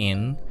 feet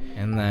in,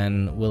 and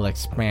then we'll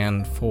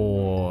expand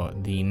for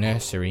the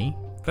nursery.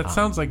 That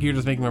sounds like you're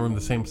just making my room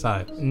the same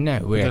size. No,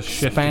 we're Just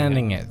shifting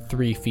expanding it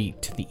 3 feet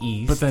to the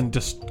east. But then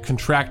just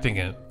contracting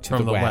it to from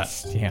the the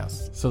west. west.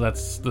 Yes. So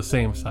that's the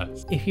same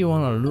size. If you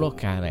want to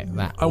look at it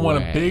that I want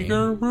way. a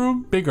bigger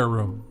room. Bigger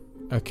room.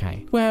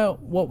 Okay. Well,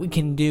 what we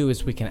can do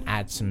is we can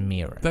add some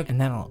mirrors, and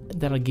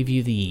that'll give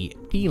you the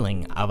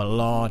feeling of a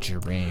larger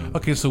room.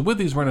 Okay, so with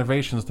these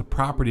renovations, the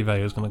property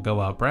value is going to go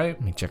up, right?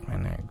 Let me check my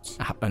notes.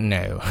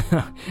 No,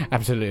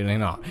 absolutely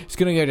not. It's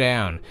gonna go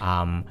down.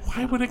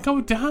 Why would it go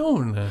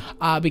down?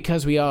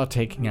 Because we are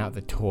taking out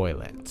the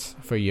toilets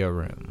for your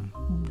room.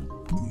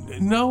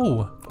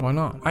 No, Why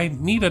not? I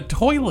need a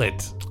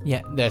toilet.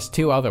 Yeah, there's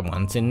 2 other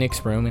ones in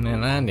Nick's room and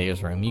in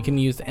Andy's room. You can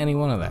use any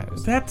one of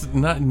those. That's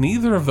not.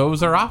 Neither of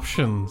those are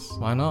options.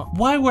 Why not?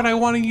 Why would I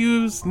want to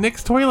use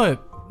Nick's toilet?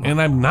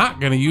 And I'm not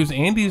going to use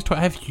Andy's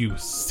toilet. Have you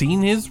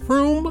seen his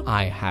room?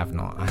 I have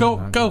not.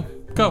 Go.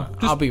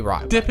 Just I'll be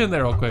right. dip in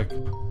there real quick.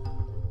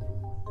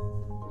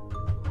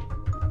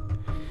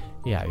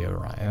 Yeah, you're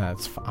right.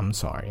 I'm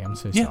sorry. I'm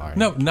so Yeah, sorry.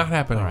 no, not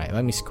happening. All right,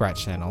 let me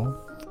scratch that off.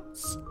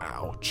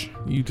 Ouch.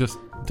 You just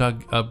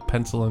dug a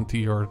pencil into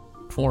your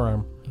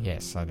forearm.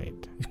 Yes, I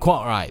did. It's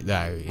quite right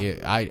though.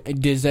 I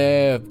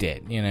deserved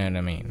it. You know what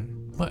I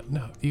mean? What?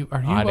 No, are you?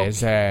 I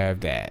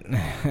deserved it.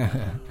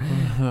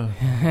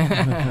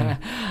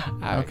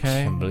 Ouch,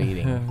 Okay. I'm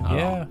bleeding.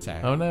 Yeah. So.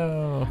 Oh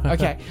no.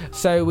 Okay,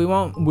 so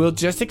we'll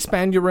just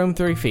expand your room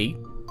 3 feet.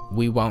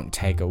 We won't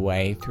take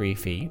away 3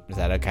 feet. Is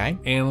that okay?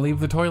 And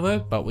leave the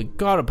toilet? But we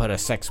gotta put a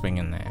sex swing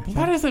in there.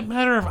 Why does it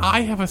matter if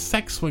I have a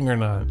sex swing or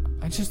not?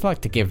 I just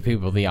like to give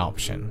people the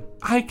option.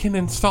 I can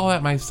install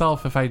that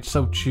myself if I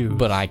so choose.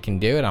 But I can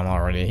do it. I'm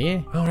already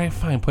here. All right,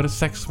 fine. Put a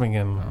sex swing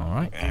in. All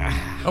right.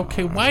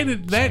 Okay, why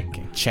did that?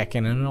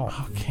 Checking it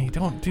off. Okay,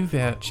 don't do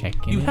that.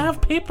 Checking You it.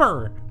 have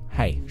paper.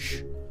 Hey,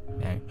 shh.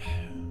 No.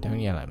 Don't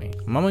yell at me.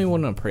 Mommy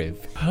wouldn't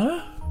approve.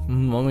 Huh?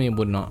 Mommy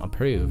would not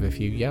approve if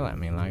you yell at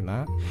me like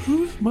that.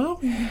 Who's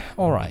mommy?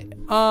 All right.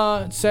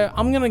 So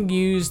I'm gonna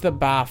use the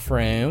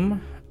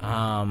bathroom.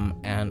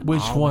 And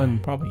Which one?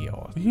 Probably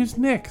yours. Use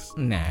Nick's.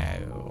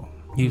 No.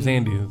 Use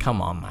Andy's.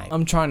 Come on, mate.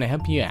 I'm trying to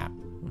help you out.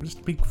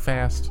 Just be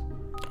fast.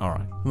 All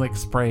right. Like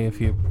spray if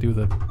you do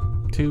the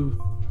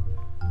 2.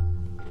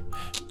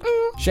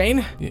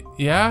 Shane,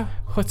 Yeah?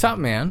 what's up,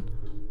 man?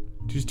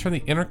 Did you just turn the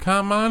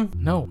intercom on?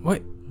 No.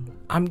 What?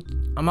 I'm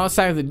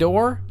outside the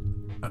door.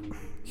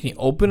 Can you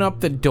open up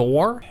the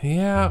door?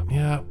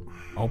 Yeah.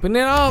 Open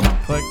it up.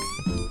 Click.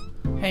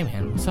 Hey,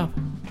 man. What's up?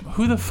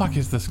 Who the fuck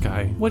is this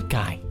guy? What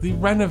guy? The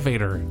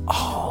renovator.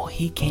 Oh,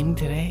 he came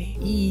today.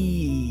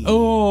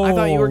 Oh. I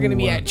thought you were gonna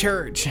be at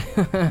church.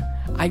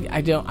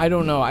 I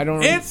don't know. I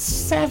don't.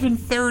 It's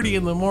 7:30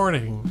 in the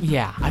morning.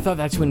 Yeah, I thought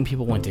that's when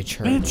people went to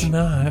church. It's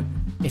not.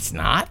 It's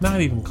not.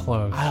 Not even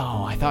close.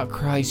 Oh, I thought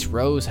Christ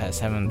rose at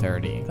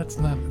 7:30. That's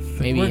not.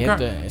 Maybe hit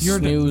the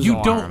snooze You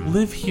alarm. don't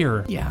live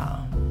here. Yeah.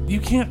 You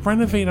can't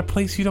renovate a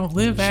place you don't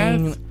live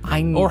Shane,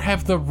 at. Or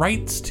have the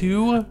rights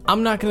to.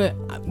 I'm not gonna.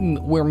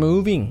 We're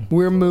moving.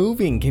 We're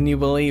moving. Can you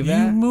believe You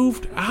that?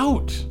 moved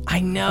out. I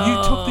know. You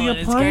took the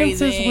it's appliances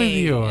crazy. with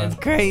you. It's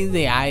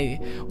crazy. I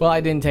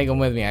didn't take them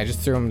with me. I just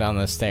threw them down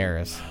the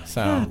stairs.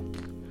 So.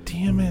 God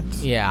damn it.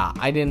 Yeah,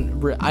 I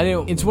didn't.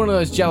 It's one of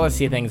those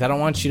jealousy things. I don't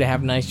want you to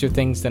have nicer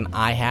things than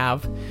I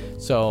have.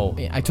 So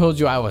I told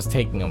you I was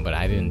taking them, but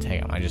I didn't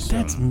take them. I just.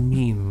 That's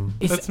mean.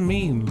 That's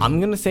mean. I'm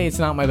gonna say it's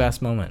not my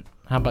best moment.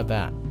 How about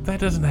that? That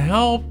doesn't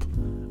help.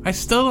 I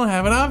still don't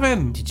have an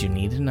oven. Did you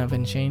need an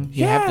oven, Shane?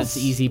 You have this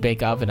Yes. easy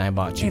bake oven I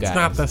bought you It's guys.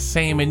 not the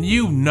same, and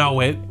you know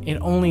it. It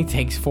only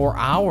takes 4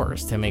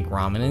 hours to make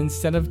ramen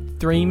instead of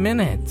 3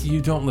 minutes. You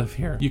don't live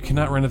here. You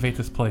cannot renovate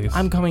this place.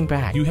 I'm coming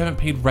back. You haven't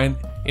paid rent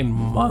in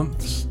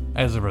months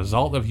as a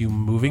result of you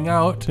moving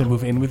out to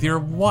move in with your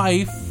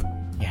wife,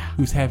 Yeah.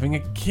 who's having a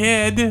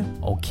kid,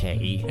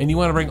 Okay. and you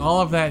want to bring all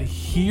of that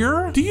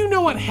here? Do you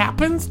know what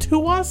happens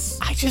to us?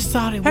 I just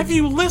thought it would. Have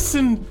you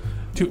listened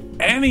to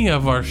any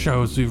of our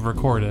shows we've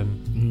recorded?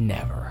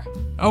 Never.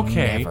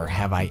 Okay. Never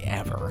have I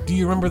ever. Do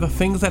you remember the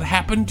things that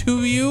happened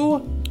to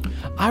you?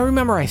 I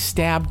remember I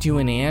stabbed you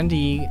and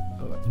Andy,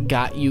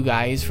 got you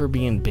guys for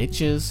being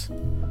bitches,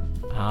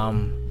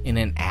 in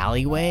an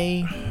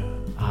alleyway.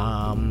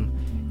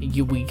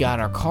 We got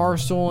our car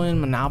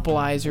stolen,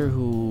 Monopolizer,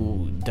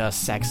 who does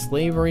sex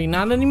slavery.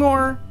 Not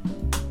anymore.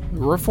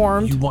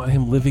 reformed. You want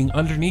him living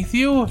underneath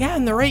you? Yeah,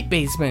 in the rape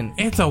basement.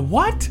 It's a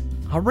what?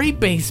 A rape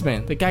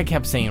basement. The guy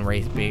kept saying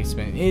rape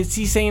basement. Is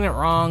he saying it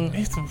wrong?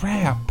 It's a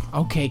rap.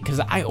 Okay, because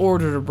I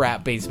ordered a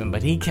rap basement,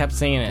 but he kept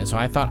saying it, so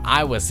I thought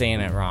I was saying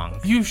it wrong.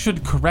 You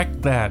should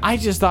correct that. I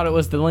just thought it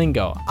was the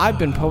lingo. I've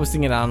been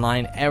posting it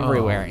online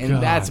everywhere, and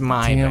God that's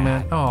my damn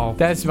bad. it. Oh.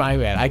 That's my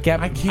bad. I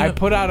can't-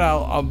 put out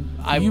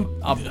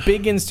a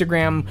big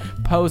Instagram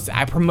post.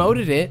 I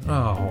promoted it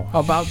Oh,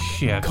 about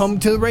shit. come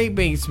to the rape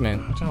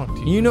basement. Don't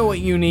do You know what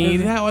you Is need.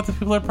 that what the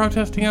people are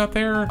protesting out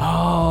there?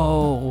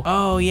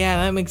 Oh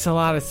yeah, that makes a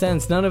lot of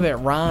sense. None of it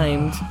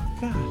rhymed.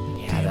 God.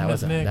 Yeah,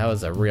 that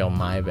was a real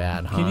my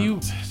bad, huh? Can you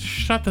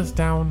shut this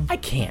down? I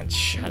can't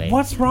shut it.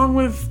 What's wrong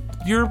with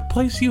your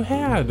place you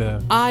had?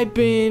 I've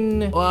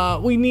been.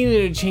 We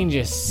needed a change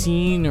of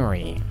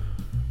scenery.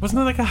 Wasn't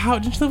that like a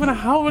house? Didn't you live in a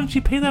house? Didn't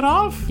you pay that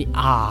off?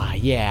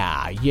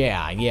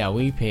 Yeah,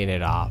 we paid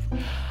it off.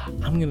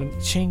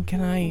 Shane,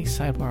 can I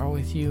sidebar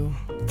with you?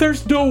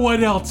 There's no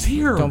one else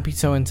here. Don't be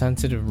so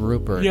insensitive,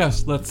 Rupert.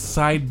 Yes, let's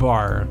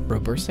sidebar.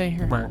 Rupert, stay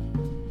here.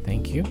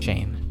 Thank you.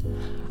 Shane,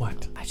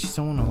 What? I just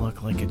don't want to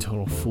look like a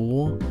total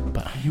fool,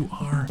 but You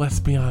are. Let's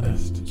be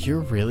honest. you're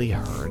really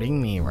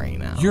hurting me right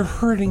now. You're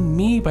hurting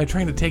me by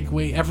trying to take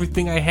away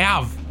everything I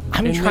have.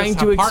 I'm in trying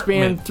this to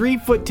apartment. expand 3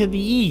 foot to the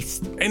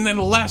east. And then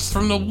less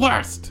from the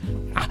west.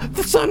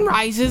 The sun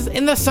rises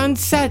and the sun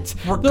sets.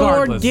 The Lord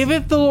Regardless.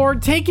 giveth, the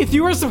Lord taketh.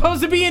 You were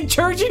supposed to be in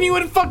church and you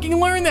would fucking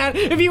learn that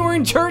if you were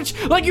in church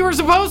like you were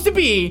supposed to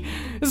be.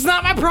 It's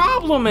not my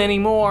problem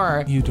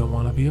anymore. You don't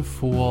want to be a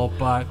fool,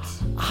 but...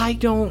 I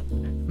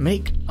don't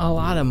make a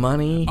lot of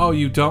money. Oh,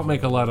 you don't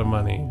make a lot of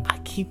money. I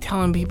keep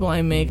telling people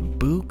I make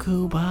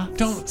buku bucks.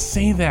 Don't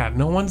say that.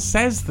 No one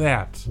says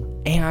that.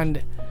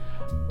 And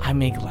I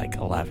make like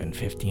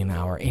 $11.50 an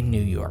hour in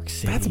New York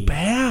City. That's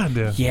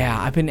bad. Yeah,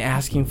 I've been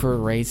asking for a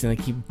raise and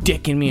they keep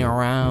dicking me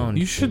around.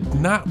 You should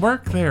not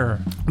work there.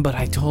 But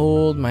I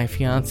told my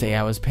fiance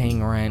I was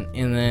paying rent,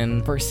 and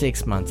then for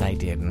 6 months I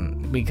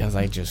didn't because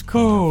I just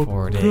couldn't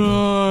afford it.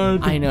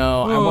 God. I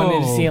know. I wanted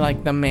to Oh. see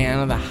like the man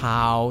of the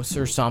house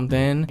or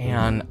something,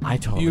 and I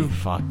totally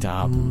fucked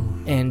up.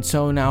 And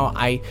so now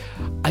I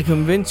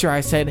convinced her.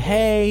 I said,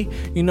 "Hey,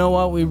 you know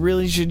what? We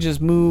really should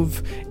just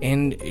move,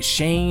 and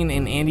Shane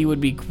and Andy would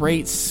be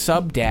great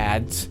sub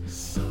dads."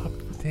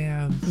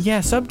 Dad,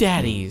 Yeah, sub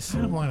daddies.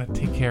 I want to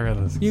take care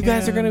of this. You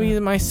guys are gonna be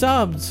my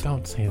subs.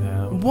 Don't say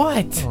that.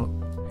 What?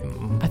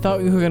 I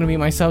thought you were gonna be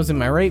my subs in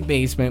my rape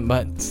basement,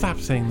 but Stop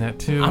saying that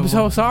too. I'm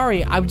so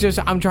sorry. I'm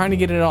trying to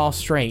get it all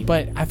straight.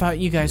 But I thought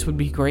you guys would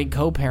be great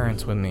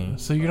co-parents with me.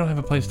 So you don't have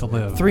a place to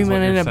live. 3 is what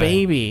men and you're a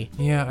saying. baby.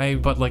 Yeah,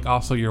 but like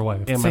also your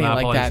wife. And Say it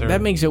like monopolizer. that.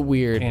 That makes it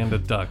weird. And a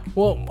duck.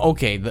 Well,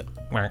 okay.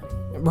 Mark.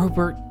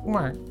 Rupert,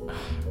 Mark.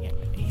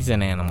 he's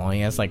an animal.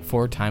 He has like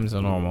 4 times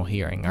the normal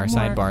hearing. Our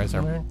sidebars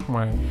are.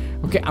 Mark.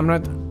 Okay, I'm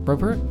not.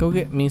 Rupert, go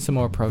get me some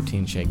more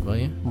protein shake, will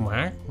you?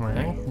 Mark. Oh,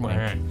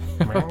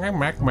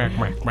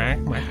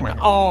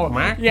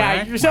 Mark, yeah,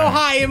 Mark, you're so Mark.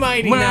 high and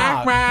mighty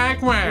now.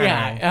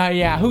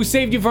 Yeah. Who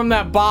saved you from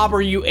that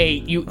bobber you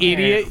ate, you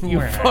idiot?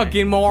 You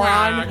fucking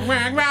moron.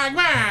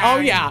 Oh,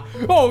 yeah.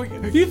 Oh,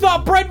 you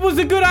thought bread was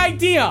a good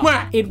idea.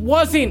 Quack. It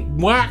wasn't.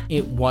 What?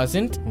 It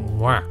wasn't.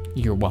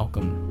 You're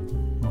welcome.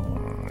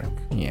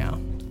 Yeah.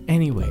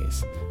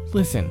 Anyways,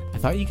 listen, I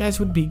thought you guys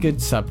would be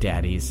good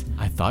sub-daddies.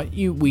 I thought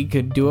we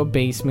could do a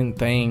basement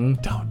thing.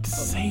 Don't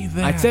say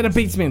that. I said a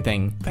basement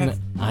thing. That's-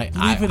 I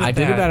leave it at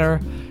did it that.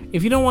 better.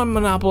 If you don't want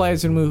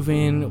Monopolizer to move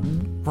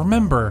in,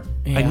 Remember,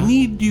 I Yeah.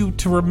 need you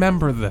to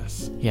remember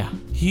this. yeah.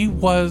 He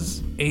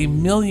was a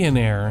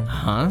millionaire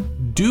Huh?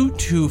 due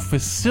to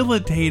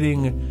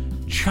facilitating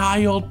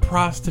child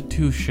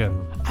prostitution,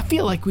 I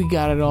feel like we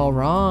got it all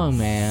wrong,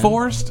 man.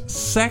 forced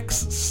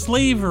sex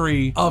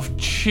slavery of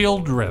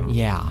children.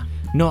 Yeah.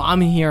 No,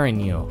 I'm hearing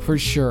you, for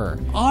sure.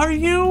 Are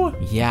you?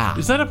 Yeah.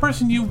 Is that a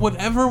person you would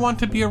ever want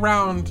to be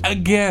around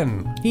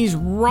again? He's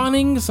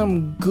running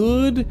some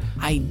good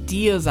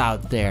ideas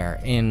out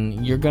there,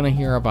 and you're gonna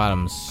hear about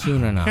him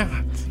soon enough.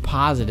 God.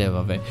 Positive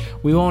of it.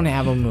 We won't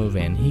have him move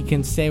in. He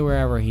can stay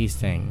wherever he's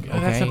staying,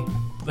 okay?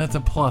 That's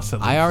a plus. At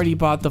least. I already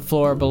bought the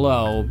floor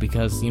below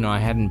because, I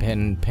hadn't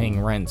been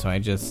paying rent, so I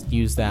just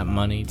used that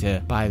money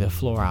to buy the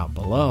floor out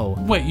below.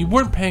 Wait, you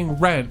weren't paying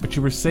rent, but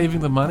you were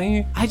saving the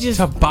money I just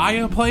to buy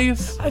a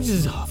place? I was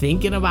just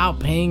thinking about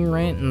paying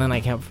rent, and then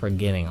I kept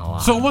forgetting a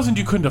lot. So it wasn't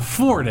you couldn't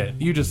afford it.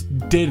 You just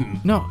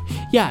didn't. No,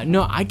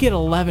 I get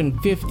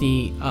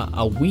 $11.50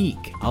 a week.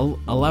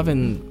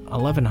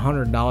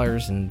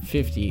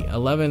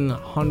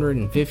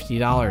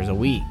 $1,150 a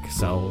week.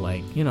 So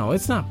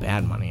it's not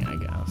bad money, I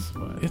guess.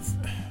 But It's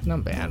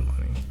not bad money.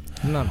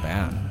 Not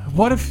bad.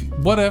 what if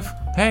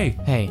hey,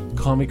 Hey,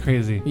 call me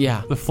crazy.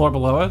 Yeah. The floor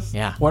below us?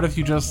 Yeah. What if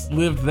you just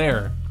lived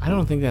there? I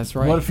don't think that's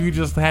right. What if you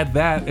just had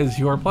that as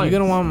your place? You're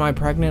gonna want my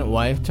pregnant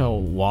wife to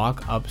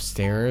walk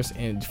upstairs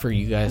and for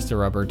you guys to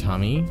rub her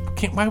tummy?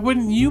 Why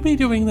wouldn't you be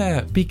doing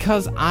that?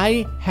 Because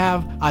I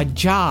have a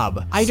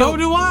job. So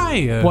do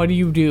I. What do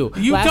you do?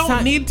 You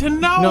don't need to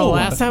know. No,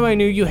 last time I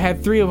knew you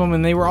had 3 of them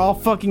and they were all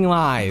fucking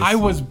lies. I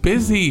was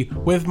busy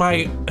with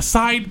my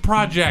side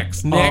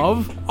projects, Nick.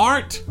 Of?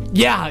 Art.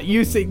 Yeah,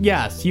 you said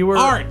yes. You were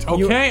Art,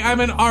 okay? I'm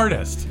an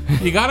artist.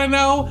 You gotta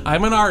know,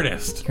 I'm an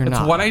artist. You're That's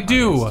not what I an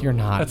do. artist. You're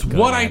not That's good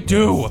what at I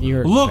do. this.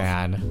 You're Look,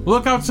 bad.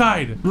 Look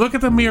outside. Look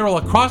at the mural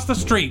across the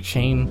street.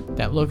 Shane,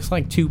 that looks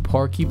like 2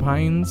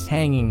 porcupines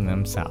hanging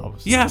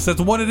themselves. Yes,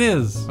 that's what it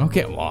is.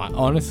 Okay, well,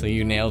 honestly,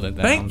 you nailed it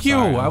then. Thank you.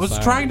 I was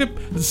trying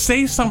to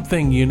say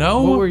something, you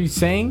know? What were you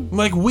saying?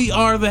 Like, we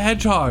are the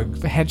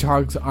hedgehogs. The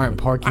hedgehogs aren't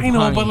porcupines. I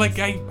know, but like,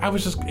 I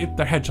was just,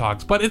 they're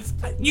hedgehogs. But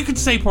you could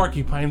say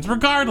porcupines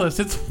regardless.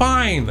 It's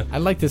fine.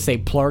 I'd like to say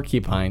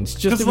porcupines,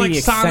 just to like be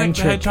Sonic the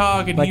eccentric,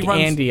 Hedgehog, and like he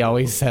runs Andy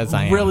always says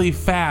I am. really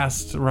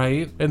fast,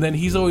 right? And then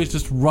he's always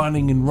just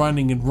running and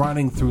running and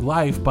running through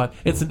life, but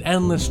it's an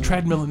endless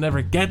treadmill that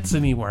never gets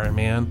anywhere,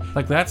 man.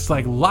 Like, that's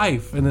like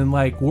life. And then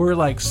like we're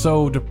like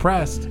so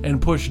depressed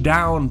and pushed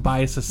down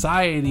by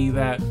society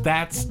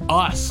that's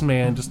us,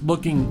 man, just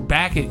looking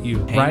back at you,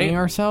 Hanging right?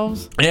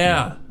 ourselves?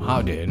 Yeah.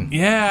 Wow, dude.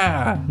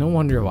 Yeah. No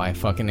wonder why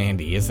fucking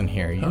Andy isn't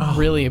here. You're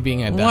really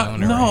being a What?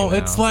 downer. No,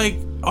 right it's now. like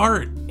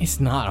art. It's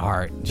not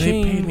art.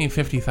 They paid me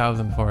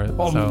 $50,000 for it,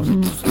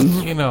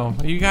 so you know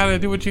you gotta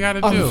do what you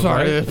gotta do. I'm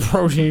sorry, right? the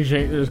protein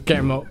shake just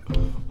came up.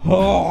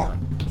 Oh,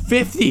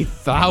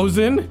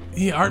 50,000?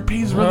 Yeah, art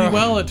pays really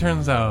well, it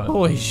turns out.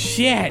 Holy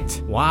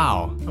shit!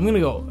 Wow. I'm gonna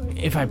go.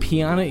 If I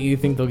pee on it, you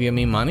think they'll give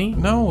me money?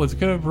 No, it's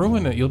gonna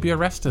ruin it. You'll be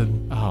arrested.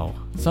 Oh,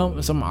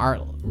 some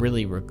art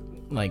really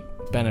like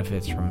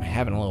benefits from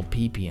having a little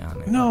pee pee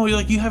on it. No,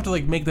 you have to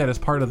like make that as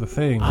part of the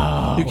thing.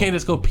 Oh. You can't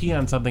just go pee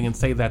on something and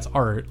say that's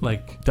art.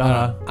 Like,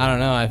 duh. I don't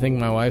know. I think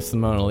my wife's the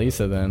Mona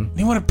Lisa then.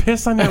 You want to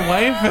piss on your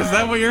wife? Is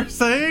that what you're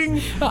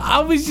saying? I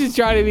was just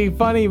trying to be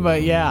funny,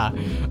 but yeah.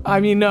 I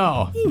mean,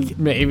 no.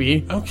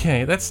 Maybe.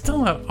 Okay, that's still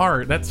not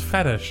art. That's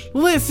fetish.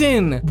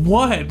 Listen!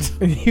 What?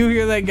 You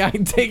hear that guy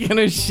taking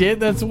a shit?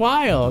 That's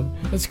wild.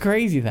 That's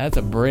crazy. That's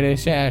a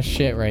British ass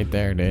shit right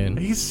there, dude.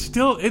 It's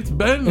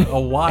been a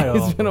while.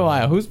 It's been a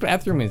while. Whose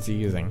bathroom is he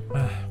using?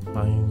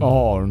 Fine.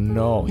 Oh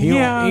no. He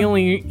Yeah.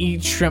 only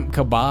eats shrimp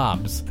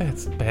kebabs.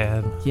 That's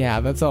bad. Yeah,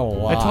 that's a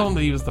lot. I told him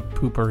to use the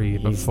poopery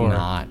He's before.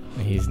 not.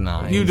 He's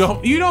not. You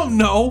don't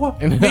know.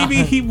 Maybe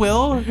he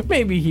will.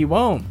 Maybe he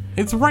won't.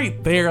 It's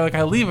right there. Like,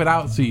 I leave it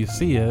out so you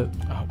see it.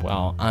 Oh,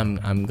 well,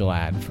 I'm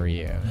glad for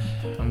you.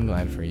 I'm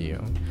glad for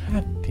you.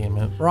 God damn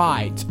it.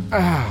 Right.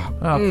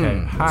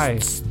 Okay. Hi.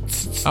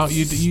 Oh,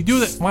 you do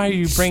that. Why are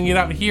you bringing it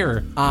out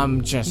here?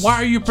 I'm just. Why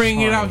are you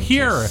bringing it out trying to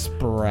here?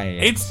 Spray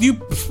it. It's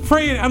you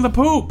spray it on the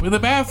poop in the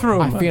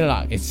bathroom. I feel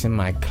like it's in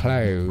my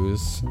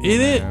clothes.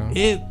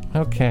 It.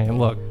 Okay,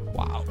 look.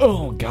 Wow.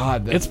 Oh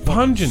God. It's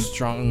pungent.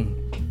 Strong.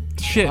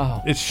 Shit.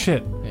 Oh. It's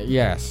shit.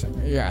 Yes.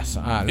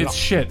 It's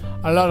shit.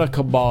 A lot of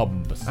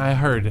kebabs. I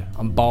heard.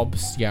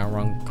 Bob's your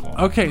uncle.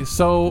 Okay,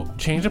 so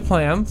change of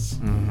plans.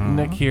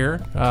 Nick here.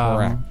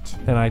 Correct.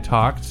 And I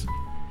talked.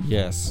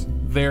 Yes.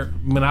 Their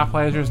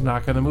monopolizer's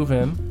not going to move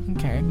in.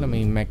 Okay. Let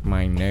me make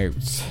my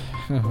notes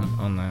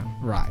on that.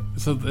 Right.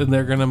 So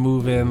they're going to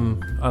move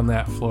in on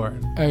that floor.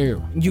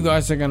 Oh, you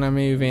guys are gonna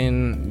move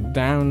in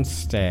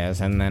downstairs,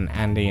 and then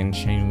Andy and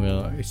Shane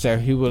will. So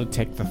he will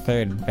take the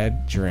 3rd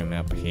bedroom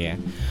up here.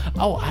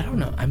 Oh, I don't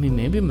know. I mean,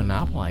 maybe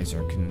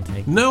Monopolizer can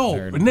take. No,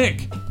 the third.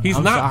 Nick, he's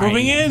I'm not sorry.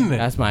 moving in.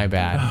 That's my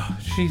bad.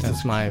 Jesus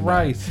That's my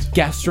Christ. bad.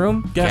 Guest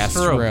room. Guest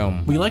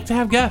room. We like to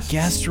have guests.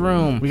 Guest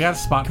room. We got a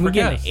spot Can for we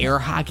get guests. an air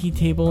hockey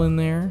table in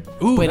there?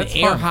 Ooh, but that's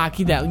air fun.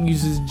 hockey that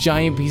uses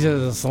giant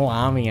pieces of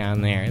salami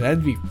on there.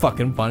 That'd be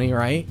fucking funny,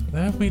 right?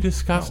 That'd be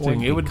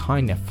disgusting. It would.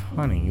 kind of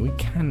funny. We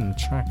can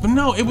try. But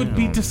no, it would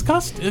be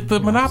disgusting.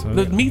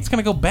 The meat's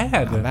gonna go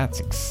bad. Oh, that's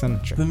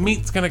eccentric. The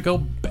meat's gonna go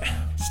bad.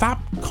 Stop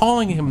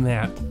calling him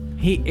that.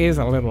 He is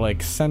a little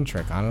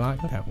eccentric. I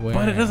like that word.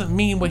 But it doesn't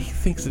mean what he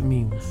thinks it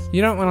means.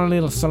 You don't want a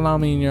little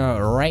salami in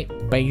your right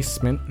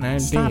basement, now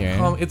Stop do you?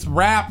 calling. It's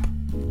rap.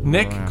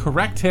 Nick, Rap.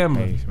 correct him.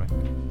 Basement.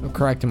 I'll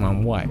correct him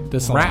on what? The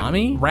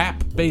salami?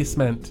 Rap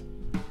basement.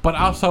 But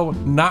also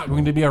not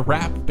going to be a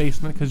rap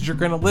basement because you're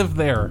going to live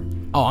there.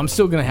 Oh, I'm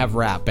still gonna have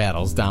rap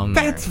battles down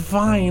there. That's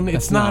fine.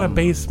 It's not a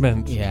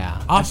basement.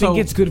 Yeah. Also, I think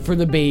it's good for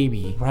the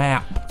baby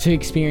rap. to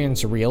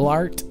experience real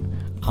art.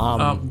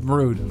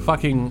 Rude.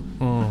 Fucking.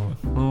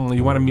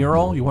 You want a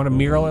mural? You want a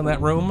mural in that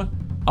room?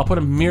 I'll put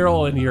a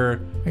mural in your.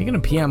 Are you gonna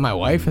pee on my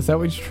wife? Is that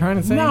what you're trying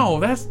to say? No,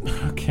 that's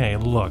okay.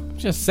 Look,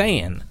 Just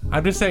saying.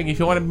 I'm just saying. If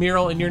you want a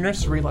mural in your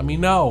nursery, let me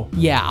know.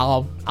 Yeah,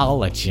 I'll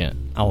let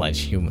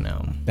you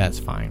know. That's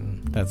fine.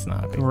 That's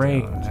not a big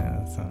Great.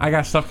 deal. I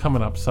got stuff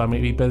coming up, so I may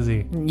be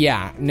busy.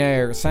 Yeah,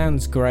 no,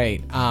 sounds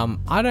great.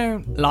 I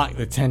don't like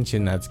the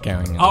tension that's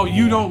going on. Oh,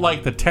 you don't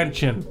like the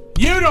tension.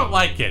 You don't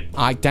like it.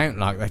 I don't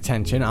like the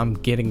tension. I'm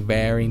getting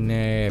very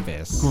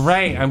nervous.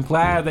 Great. I'm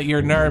glad that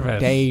you're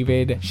nervous.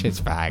 David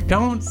Shitsbag.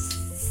 Don't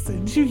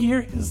Did you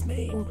hear his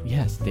name?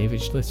 Yes, David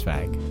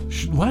Schlisswag.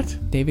 What?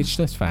 David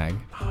Schlisswag.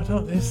 Oh,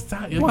 don't. It's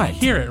not. You What?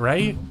 hear it,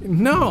 right?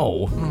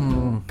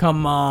 No.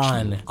 Come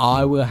on.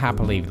 I will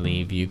happily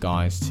leave you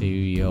guys to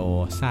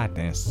your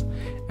sadness.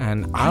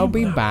 And I'll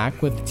be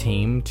back with the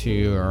team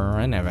to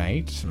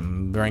renovate,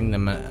 bring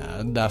them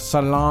the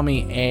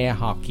salami air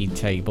hockey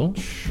table.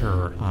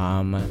 Sure.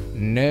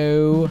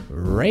 No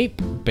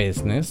rape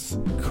business.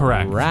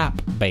 Correct.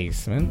 Rap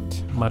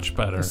basement. Much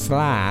better. /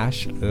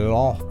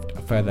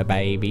 loft for the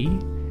baby.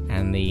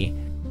 And the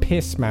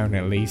piss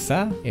Mona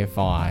Lisa, if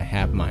I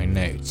have my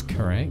notes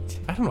correct.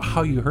 I don't know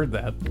how you heard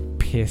that.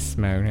 Piss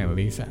Mona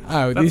Lisa.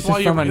 Oh, That's this why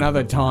is from you're-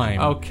 another time.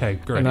 Okay,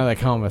 great. Another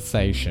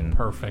conversation.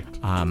 Perfect.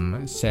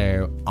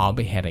 So I'll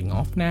be heading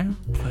off now,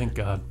 Thank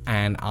God.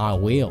 and I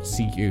will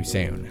see you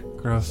soon.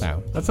 Gross.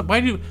 So.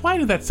 Why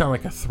did that sound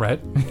like a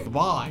threat?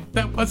 Why?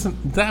 That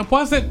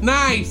wasn't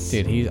nice.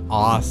 Dude, he's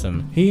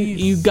awesome.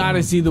 You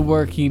gotta see the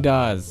work he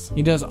does.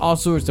 He does all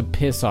sorts of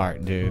piss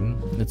art, dude.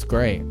 It's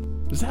great.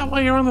 Is that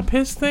why you're on the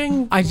piss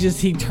thing?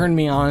 He turned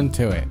me on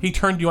to it. He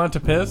turned you on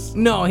to piss?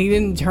 No, he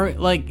didn't turn,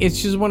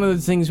 it's just one of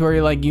those things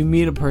where like you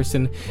meet a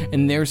person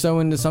and they're so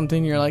into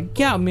something, you're like,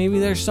 yeah, maybe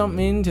there's something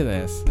into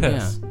this.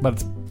 Piss. Yeah.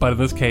 But in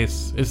this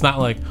case, it's not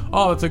like,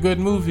 oh, it's a good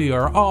movie,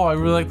 or oh, I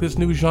really like this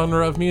new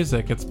genre of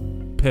music. It's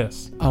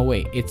piss. Oh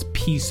wait, it's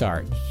peace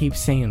art. He keeps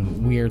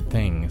saying weird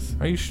things.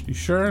 Are you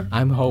sure?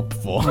 I'm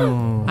hopeful.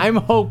 I'm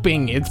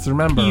hoping it's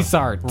Remember, peace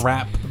art.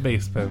 Rap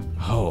basement.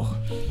 Oh.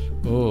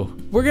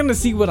 We're gonna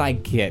see what I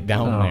get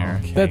down there.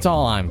 Okay. That's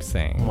all I'm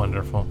saying.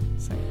 Wonderful.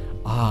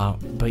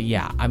 But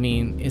yeah, I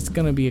mean, it's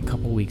gonna be a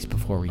couple weeks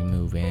before we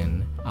move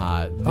in.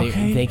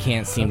 Okay. They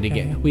can't seem to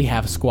get. We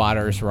have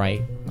squatters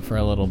right for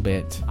a little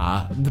bit.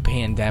 The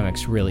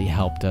pandemic's really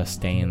helped us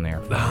stay in there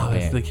for a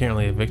bit. They can't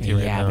really evict you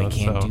right now. Yeah, they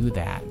can't so. do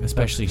that.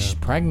 Especially she's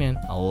pregnant.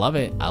 I love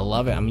it.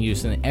 I'm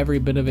using every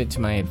bit of it to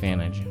my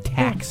advantage.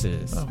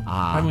 Taxes.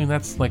 I mean,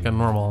 that's like a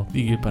normal.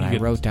 But I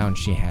wrote down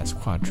she has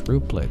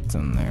quadruplets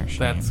in there.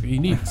 You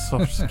need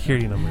social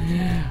security numbers.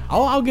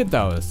 I'll get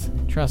those.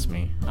 Trust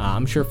me.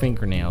 I'm sure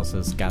Fingernails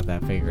has got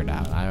that figured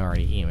out. I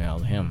already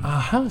emailed him.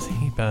 How's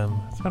he been?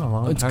 It's been a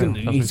long time.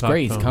 He's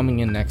great. He's coming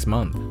in next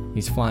month.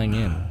 He's flying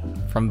in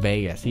from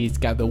Vegas. He's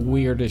got the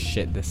weirdest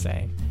shit to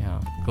say.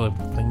 Yeah. Good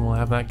thing we'll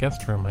have that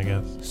guest room, I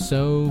guess.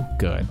 So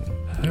good.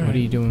 What are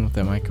you doing with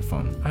the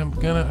microphone? I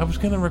was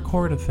gonna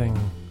record a thing.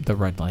 The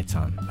red light's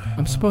on.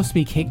 I'm supposed to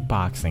be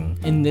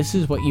kickboxing, and this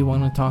is what you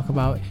want to talk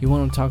about? You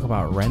want to talk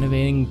about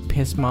renovating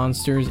piss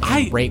monsters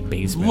and rape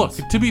basements?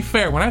 Look, to be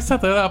fair, when I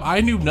set that up, I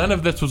knew none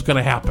of this was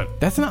gonna happen.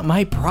 That's not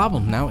my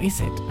problem now,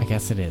 is it? I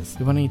guess it is.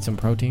 You want to eat some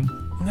protein?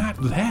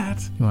 Not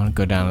that. You want to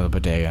go down to the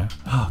bodega?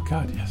 Oh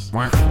God, yes.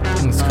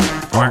 Let's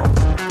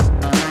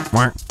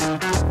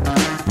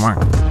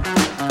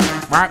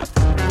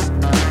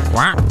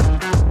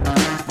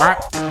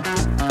go.